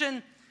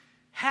preaching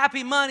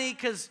happy money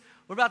because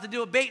we're about to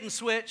do a bait and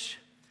switch.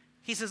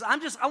 He says, I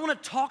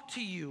want to talk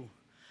to you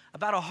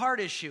about a heart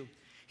issue.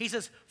 He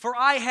says, for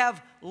I have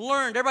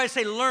learned. Everybody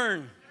say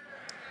learn.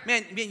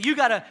 Man, you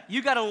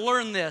gotta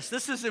learn this.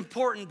 This is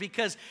important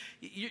because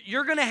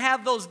you're going to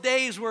have those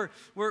days where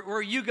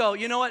you go,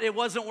 you know what, it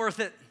wasn't worth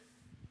it.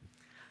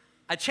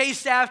 I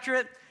chased after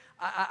it.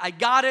 I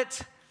got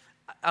it.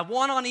 I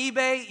won on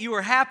eBay. You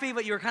were happy,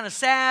 but you were kind of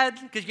sad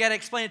because you had to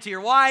explain it to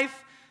your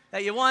wife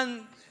that you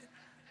won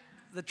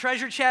the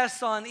treasure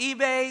chest on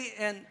eBay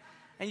and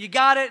you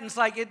got it, and it's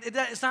like,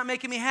 it's not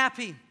making me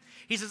happy.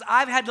 He says,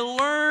 I've had to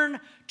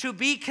learn to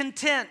be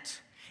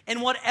content In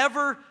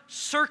whatever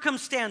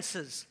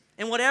circumstances,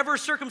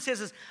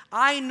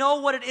 I know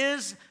what it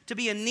is to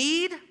be in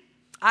need.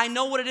 I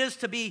know what it is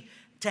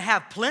to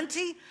have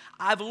plenty.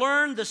 I've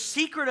learned the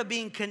secret of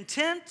being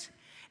content.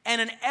 And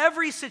in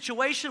every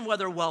situation,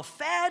 whether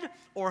well-fed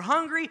or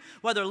hungry,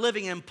 whether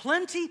living in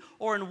plenty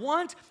or in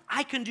want,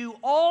 I can do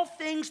all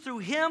things through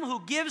him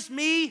who gives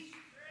me.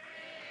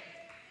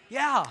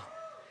 Yeah.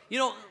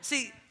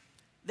 See,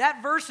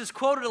 that verse is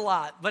quoted a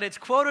lot, but it's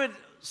quoted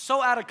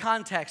so out of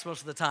context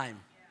most of the time.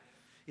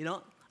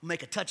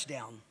 Make a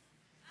touchdown.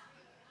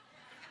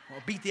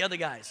 Or beat the other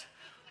guys.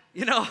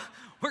 The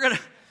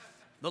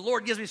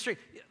Lord gives me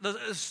strength.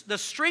 The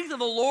strength of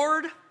the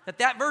Lord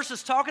that verse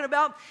is talking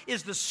about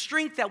is the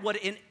strength that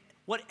in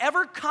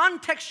whatever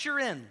context you're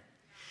in,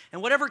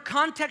 and whatever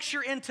context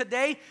you're in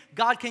today,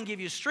 God can give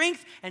you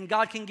strength and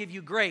God can give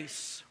you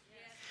grace.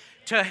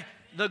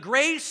 The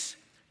grace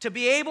to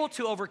be able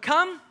to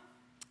overcome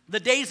the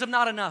days of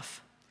not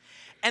enough,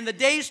 and the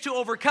days to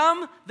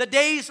overcome the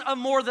days of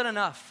more than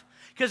enough.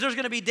 Because there's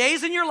going to be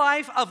days in your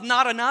life of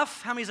not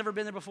enough. How many's ever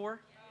been there before?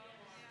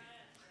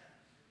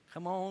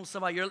 Come on,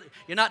 somebody. You're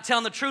not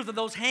telling the truth if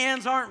those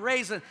hands aren't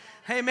raising.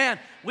 Hey, man,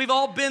 we've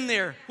all been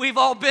there. We've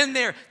all been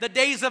there. The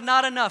days of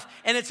not enough.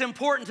 And it's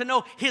important to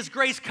know his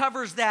grace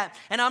covers that.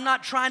 And I'm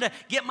not trying to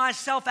get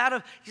myself out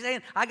of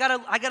saying, I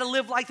gotta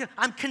live like that.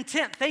 I'm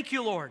content. Thank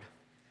you, Lord.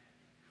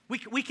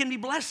 We can be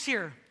blessed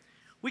here.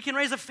 We can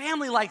raise a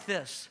family like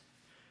this.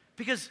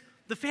 Because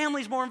the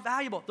family's more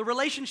valuable. The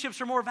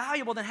relationships are more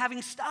valuable than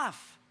having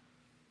stuff.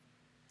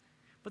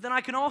 But then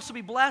I can also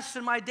be blessed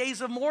in my days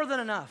of more than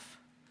enough,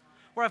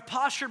 where I've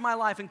postured my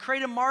life and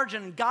created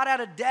margin and got out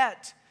of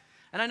debt.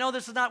 And I know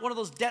this is not one of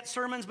those debt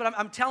sermons, but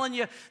I'm telling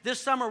you, this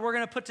summer we're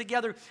going to put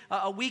together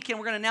a weekend.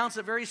 We're going to announce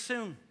it very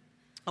soon.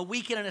 A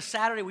weekend and a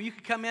Saturday where you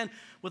can come in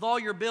with all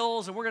your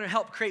bills, and we're going to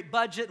help create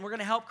budget, and we're going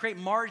to help create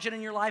margin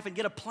in your life and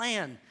get a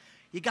plan.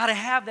 You got to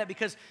have that,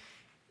 because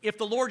if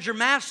the Lord's your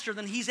master,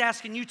 then he's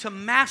asking you to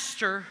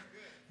master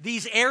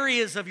these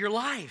areas of your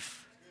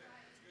life.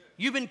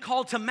 You've been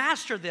called to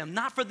master them,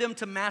 not for them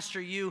to master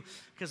you,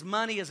 because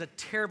money is a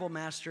terrible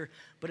master,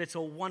 but it's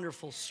a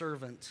wonderful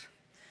servant.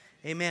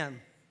 Amen.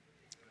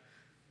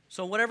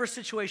 So whatever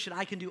situation,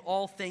 I can do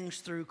all things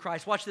through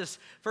Christ. Watch this,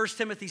 1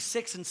 Timothy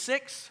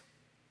 6:6.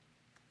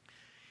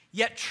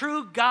 Yet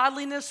true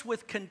godliness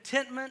with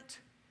contentment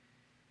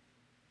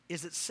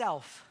is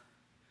itself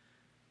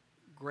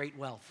great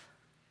wealth.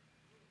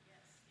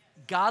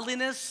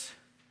 Godliness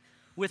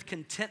with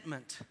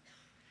contentment.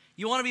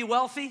 You want to be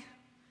wealthy?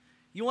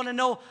 You want to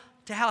know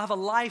to have a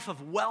life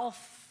of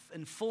wealth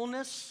and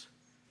fullness?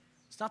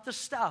 It's not the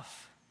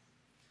stuff.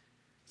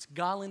 It's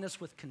godliness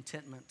with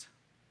contentment.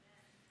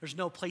 There's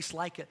no place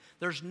like it.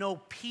 There's no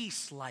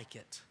peace like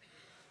it.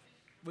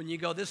 When you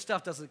go, this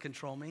stuff doesn't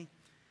control me.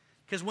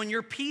 Because when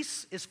your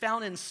peace is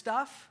found in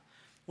stuff,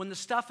 when the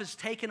stuff is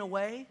taken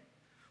away,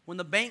 when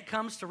the bank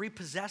comes to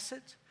repossess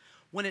it,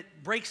 when it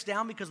breaks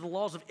down because of the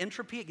laws of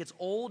entropy, it gets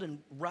old and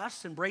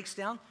rusts and breaks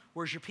down,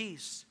 where's your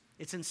peace?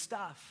 It's in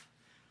stuff.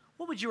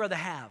 What would you rather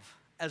have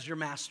as your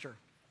master?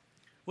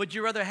 Would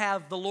you rather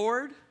have the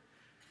Lord,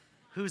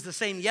 who's the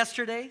same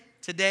yesterday,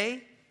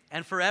 today,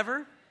 and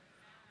forever?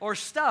 Or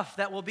stuff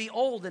that will be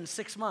old in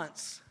 6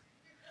 months?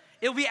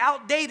 It'll be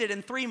outdated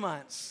in 3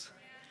 months.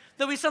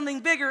 There'll be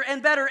something bigger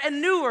and better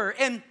and newer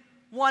in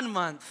 1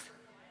 month.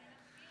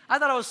 I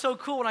thought it was so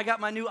cool when I got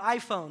my new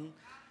iPhone.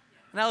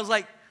 And I was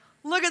like,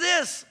 look at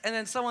this. And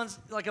then someone's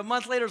like a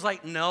month later was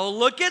like, no,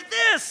 look at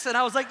this. And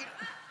I was like,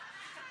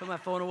 put my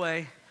phone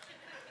away.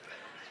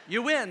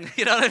 You win.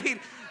 You know what I mean?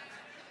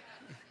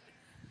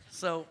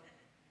 So,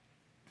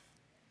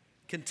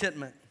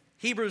 contentment.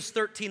 Hebrews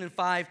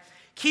 13:5.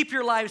 Keep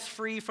your lives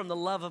free from the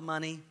love of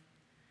money.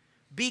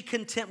 Be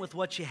content with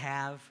what you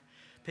have,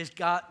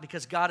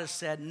 because God has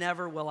said,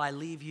 never will I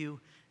leave you,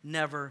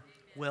 never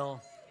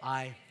will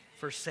I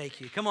forsake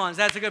you. Come on,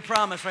 that's a good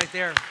promise right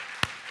there.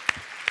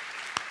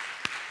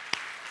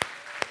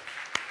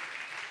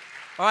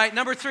 All right,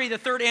 number 3, the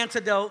third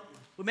antidote.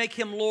 We make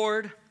him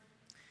Lord.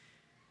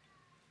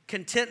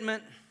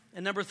 Contentment.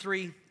 And number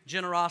 3,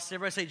 generosity.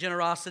 Everybody say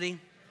generosity.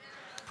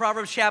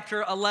 Proverbs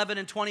chapter 11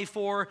 and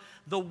 24.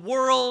 The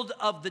world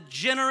of the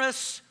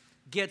generous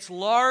gets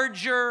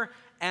larger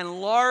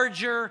and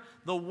larger.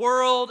 The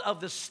world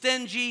of the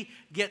stingy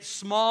gets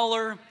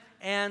smaller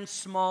and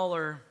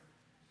smaller.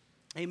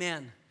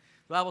 Amen.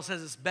 The Bible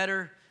says it's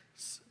better,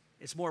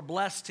 it's more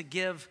blessed to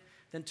give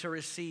than to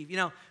receive. You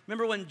know,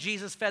 remember when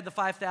Jesus fed the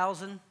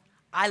 5,000?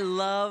 I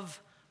love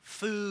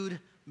food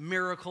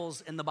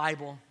miracles in the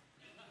Bible.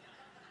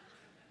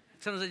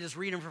 Sometimes I just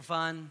read them for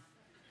fun.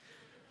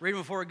 Read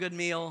them before a good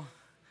meal.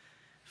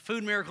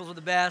 Food miracles are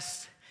the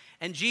best.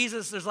 And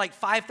Jesus, there's like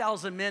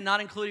 5,000 men,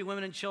 not including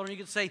women and children.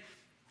 You could say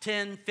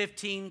 10,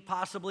 15,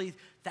 possibly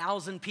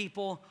 1,000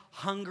 people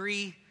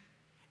hungry.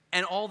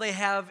 And all they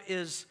have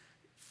is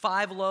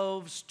 5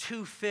 loaves,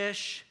 2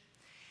 fish.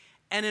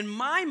 And in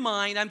my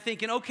mind, I'm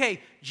thinking,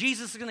 okay,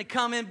 Jesus is going to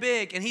come in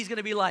big. And he's going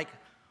to be like,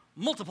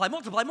 multiply,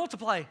 multiply,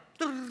 multiply.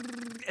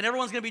 And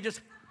everyone's going to be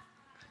just,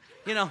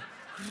 you know.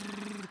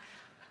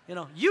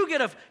 You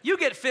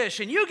get fish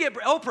and you get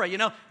Oprah,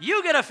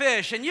 you get a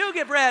fish and you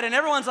get bread, and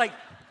everyone's like.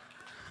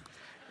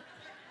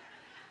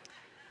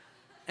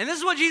 And this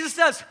is what Jesus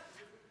does.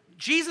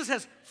 Jesus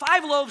has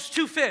 5 loaves,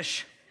 2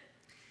 fish.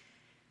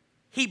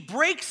 He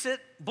breaks it,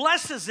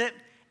 blesses it,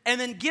 and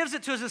then gives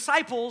it to his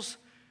disciples.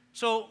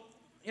 So,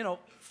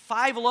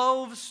 5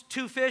 loaves,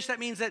 2 fish. That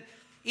means that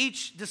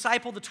each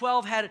disciple, the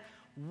 12, had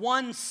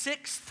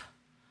 1/6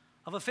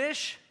 of a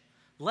fish,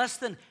 less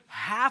than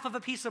half of a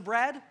piece of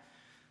bread.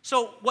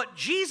 So what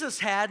Jesus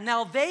had,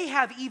 now they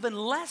have even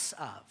less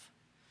of.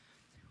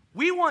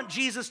 We want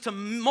Jesus to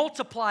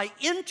multiply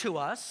into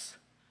us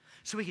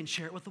so we can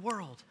share it with the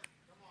world.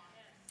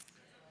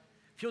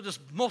 If you'll just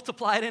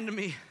multiply it into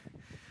me,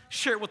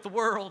 share it with the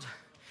world.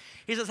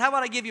 He says, how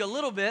about I give you a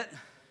little bit,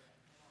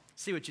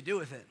 see what you do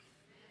with it.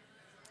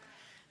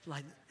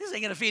 Like, this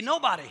ain't gonna feed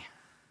nobody.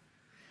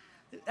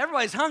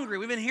 Everybody's hungry.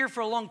 We've been here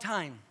for a long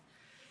time.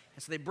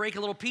 And so they break a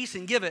little piece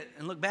and give it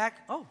and look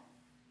back. Oh,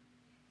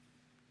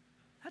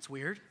 that's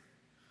weird.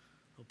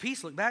 Little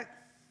piece, look back.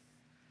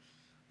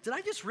 Did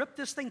I just rip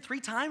this thing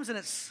 3 times?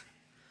 And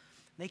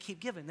they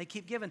keep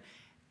giving,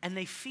 and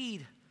they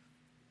feed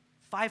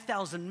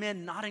 5,000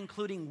 men, not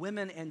including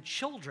women and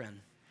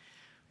children.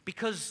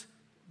 Because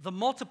the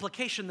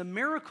multiplication, the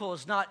miracle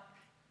is not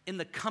in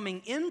the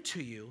coming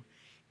into you,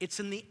 it's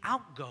in the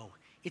outgo.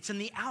 It's in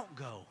the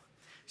outgo.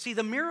 See,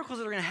 the miracles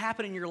that are going to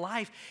happen in your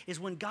life is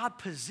when God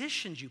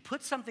positions you,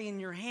 put something in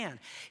your hand.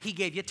 He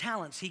gave you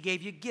talents. He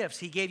gave you gifts.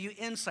 He gave you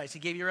insights. He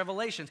gave you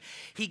revelations.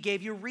 He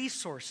gave you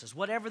resources,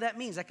 whatever that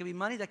means. That could be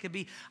money. That could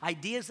be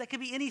ideas. That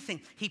could be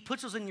anything. He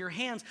puts those in your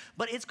hands,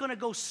 but it's going to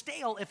go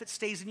stale if it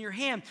stays in your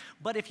hand.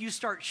 But if you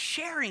start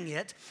sharing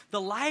it,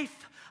 the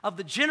life of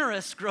the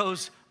generous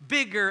grows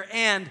bigger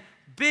and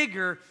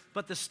bigger,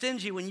 but the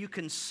stingy, when you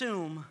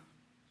consume,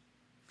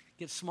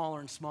 gets smaller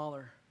and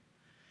smaller.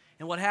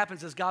 And what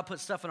happens is God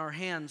puts stuff in our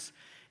hands,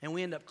 and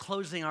we end up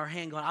closing our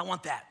hand going, I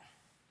want that.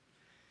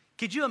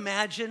 Could you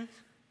imagine?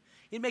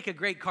 You'd make a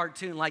great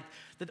cartoon, like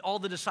all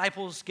the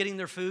disciples getting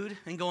their food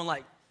and going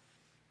like,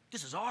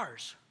 this is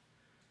ours.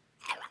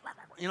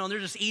 They're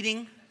just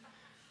eating.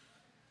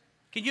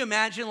 Can you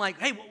imagine like,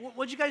 hey,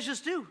 what'd you guys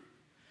just do? You're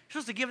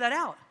supposed to give that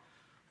out.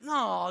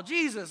 No,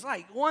 Jesus,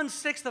 like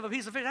 1/6 of a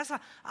piece of fish.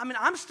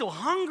 I'm still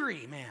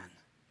hungry, man.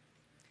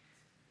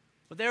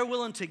 But they're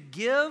willing to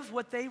give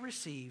what they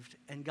received,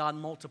 and God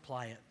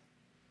multiply it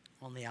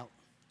on the out.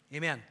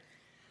 Amen.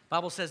 The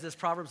Bible says this,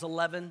 Proverbs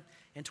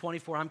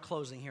 11:24. I'm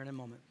closing here in a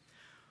moment.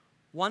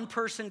 One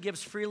person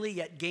gives freely,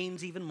 yet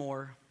gains even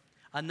more.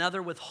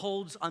 Another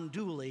withholds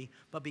unduly,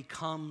 but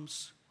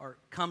comes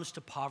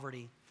to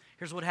poverty.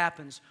 Here's what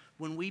happens.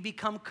 When we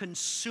become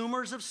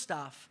consumers of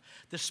stuff,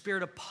 the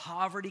spirit of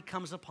poverty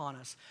comes upon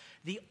us.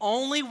 The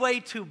only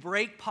way to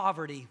break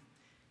poverty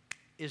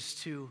is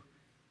to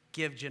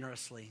give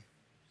generously.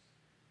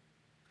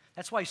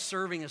 That's why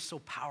serving is so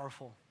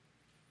powerful.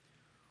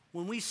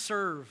 When we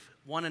serve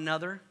one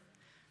another,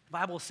 the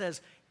Bible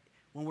says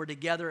when we're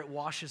together, it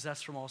washes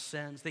us from all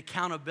sins. The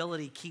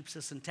accountability keeps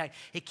us intact.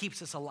 It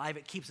keeps us alive.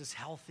 It keeps us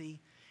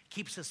healthy. It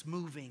keeps us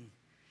moving.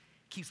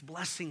 It keeps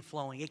blessing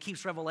flowing. It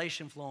keeps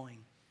revelation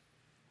flowing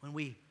when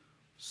we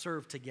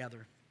serve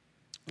together,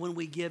 when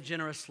we give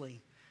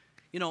generously.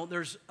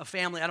 There's a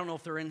family, I don't know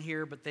if they're in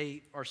here, but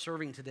they are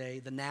serving today.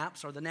 The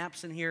Knaps. Are the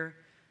Knaps in here?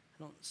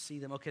 I don't see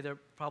them. Okay, they'll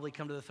probably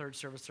come to the third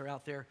service. They're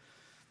out there.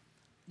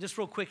 Just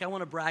real quick, I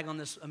want to brag on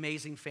this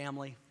amazing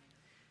family.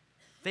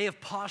 They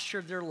have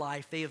postured their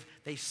life.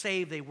 They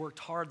saved, they worked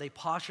hard, they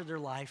postured their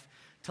life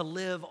to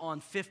live on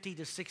 50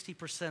 to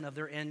 60% of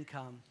their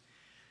income.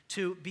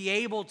 To be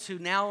able to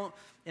now,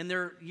 in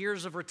their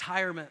years of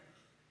retirement,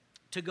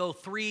 to go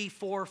 3,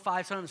 4,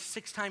 5, sometimes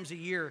 6 times a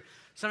year,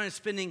 sometimes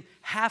spending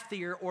half the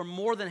year or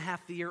more than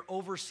half the year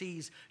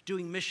overseas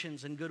doing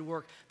missions and good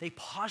work. They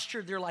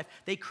postured their life.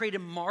 They created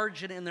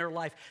margin in their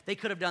life. They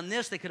could have done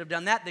this. They could have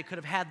done that. They could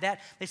have had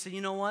that. They said,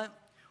 you know what?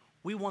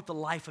 We want the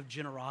life of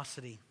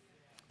generosity.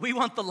 We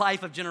want the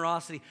life of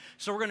generosity.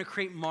 So we're going to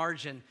create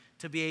margin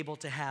to be able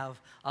to have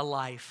a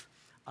life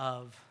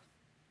of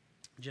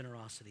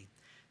generosity.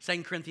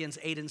 2 Corinthians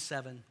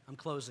 8:7. I'm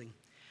closing.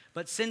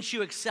 But since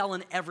you excel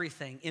in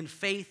everything, in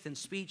faith, in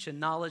speech, and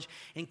knowledge,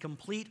 in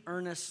complete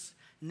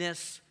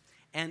earnestness,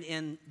 and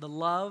in the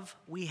love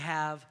we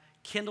have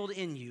kindled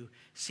in you,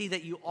 see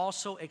that you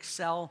also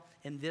excel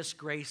in this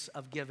grace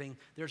of giving.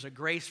 There's a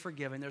grace for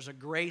giving. There's a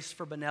grace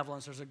for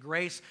benevolence. There's a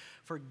grace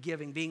for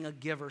giving, being a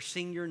giver,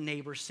 seeing your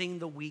neighbor, seeing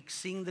the weak,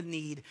 seeing the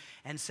need,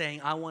 and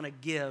saying, I want to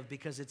give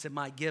because it's in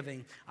my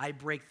giving. I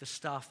break the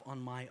stuff on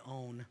my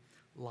own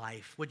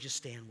life. Would you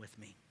stand with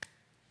me?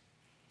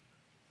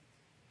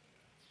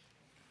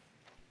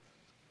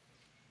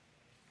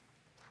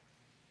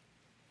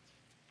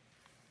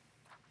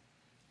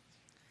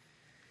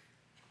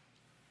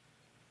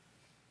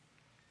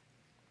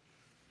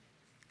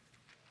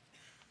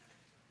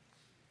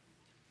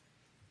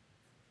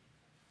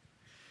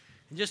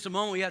 In just a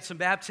moment, we got some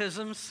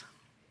baptisms.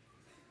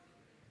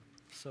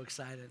 So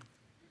excited.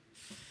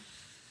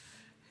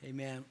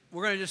 Amen.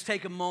 We're going to just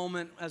take a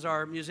moment as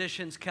our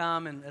musicians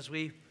come and as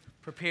we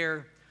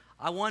prepare,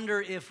 I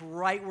wonder if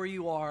right where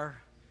you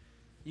are,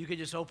 you could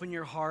just open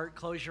your heart,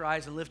 close your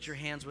eyes, and lift your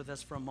hands with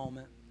us for a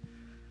moment.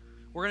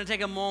 We're going to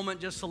take a moment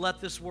just to let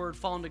this word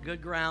fall into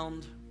good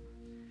ground.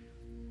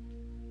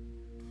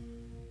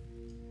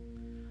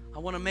 I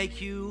want to make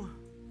you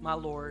my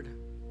Lord.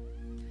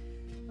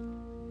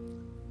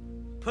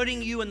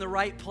 Putting you in the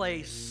right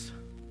place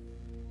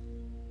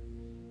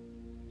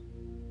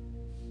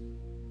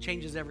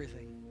changes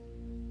everything.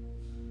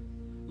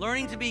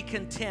 Learning to be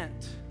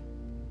content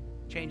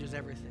changes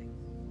everything.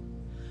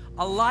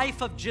 A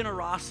life of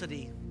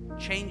generosity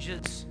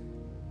changes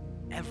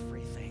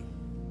everything.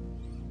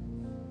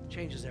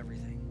 Changes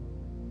everything.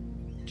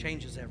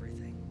 Changes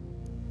everything.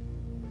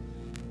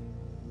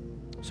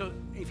 So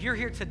if you're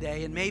here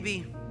today and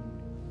maybe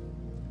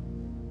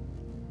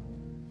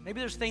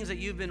there's things that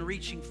you've been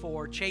reaching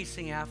for,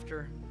 chasing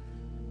after,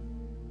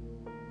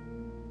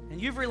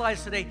 and you've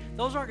realized today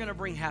those aren't going to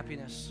bring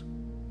happiness.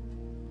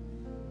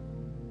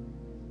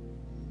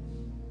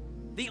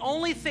 The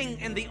only thing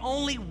and the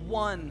only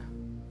one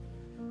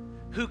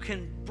who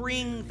can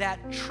bring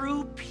that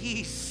true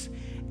peace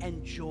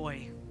and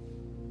joy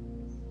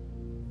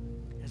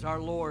is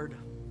our Lord,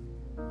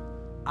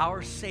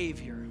 our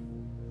Savior,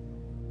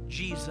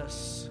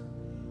 Jesus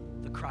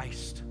the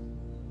Christ.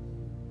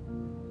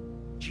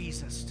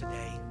 Jesus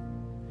today.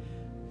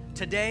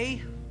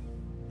 Today,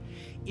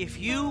 if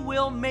you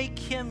will make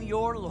him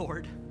your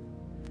Lord,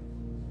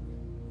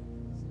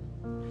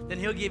 then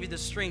he'll give you the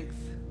strength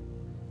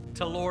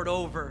to lord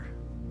over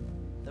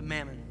the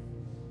mammon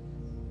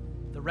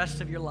the rest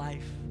of your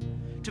life,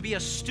 to be a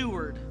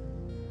steward,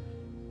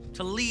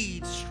 to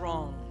lead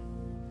strong,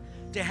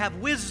 to have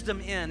wisdom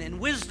in and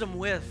wisdom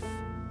with.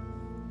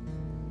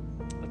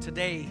 But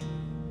today,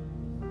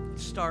 it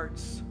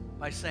starts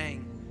by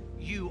saying,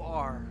 you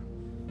are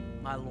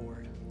my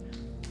Lord.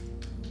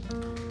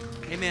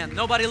 Amen.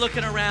 Nobody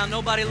looking around.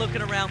 Nobody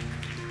looking around.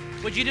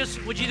 Would you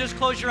just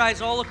close your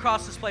eyes all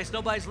across this place?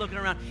 Nobody's looking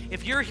around.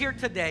 If you're here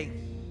today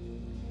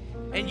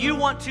and you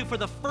want to, for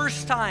the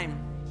first time,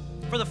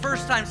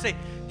 say,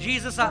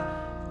 Jesus,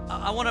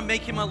 I want to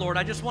make you my Lord.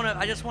 I just want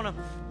to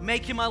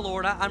make you my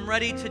Lord. I'm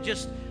ready to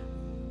just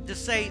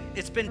say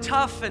it's been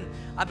tough and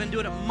I've been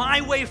doing it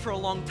my way for a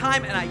long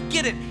time and I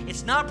get it.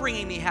 It's not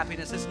bringing me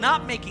happiness. It's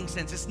not making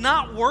sense. It's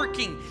not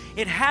working.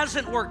 It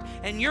hasn't worked.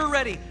 And you're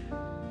ready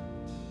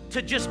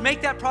to just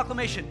make that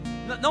proclamation.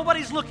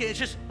 Nobody's looking. It's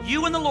just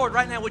you and the Lord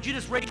right now. Would you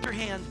just raise your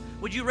hand?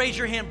 Would you raise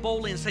your hand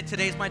boldly and say,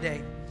 today's my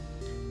day.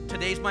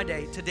 Today's my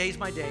day. Today's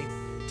my day.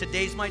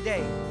 Today's my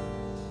day.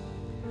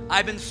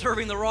 I've been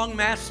serving the wrong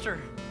master.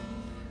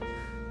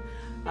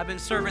 I've been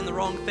serving the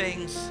wrong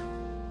things.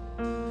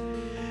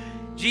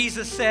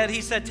 Jesus said,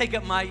 he said, take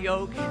up my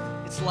yoke.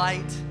 It's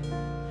light.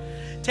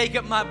 Take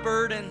up my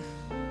burden.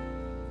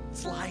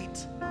 It's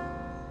light.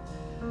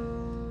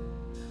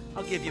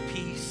 I'll give you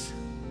peace.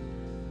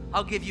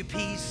 I'll give you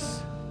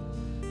peace.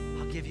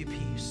 I'll give you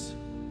peace.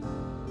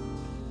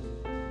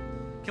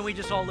 Can we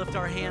just all lift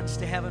our hands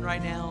to heaven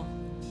right now?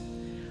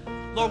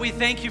 Lord, we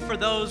thank you for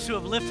those who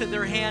have lifted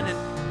their hand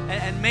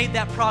and made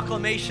that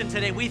proclamation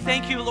today. We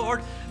thank you,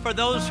 Lord, for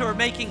those who are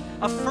making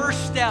a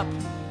first step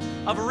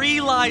of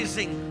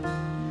realizing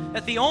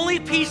that the only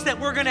peace that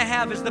we're going to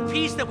have is the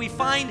peace that we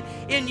find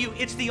in you.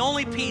 It's the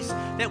only peace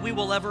that we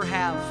will ever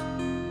have.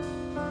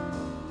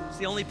 It's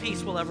the only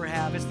peace we'll ever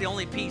have. It's the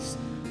only peace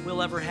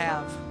we'll ever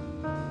have.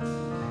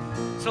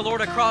 So,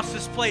 Lord, across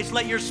this place,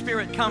 let your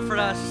Spirit comfort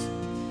us.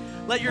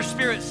 Let your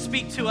Spirit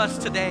speak to us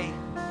today.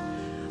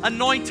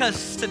 Anoint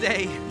us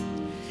today.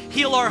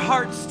 Heal our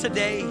hearts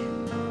today.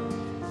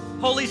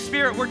 Holy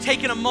Spirit, we're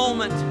taking a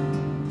moment.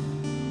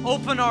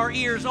 Open our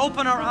ears,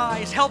 open our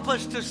eyes. Help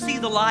us to see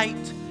the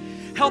light.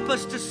 Help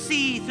us to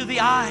see through the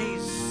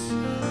eyes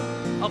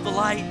of the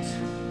light,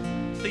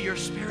 through your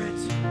Spirit.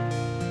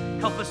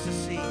 Help us to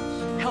see.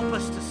 Help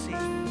us to see.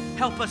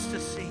 Help us to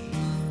see.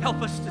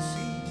 Help us to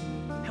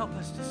see. Help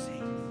us to see.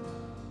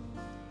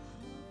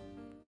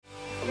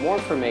 For more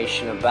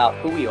information about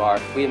who we are,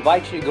 we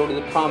invite you to go to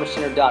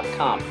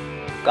thepromisecenter.com.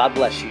 God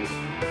bless you.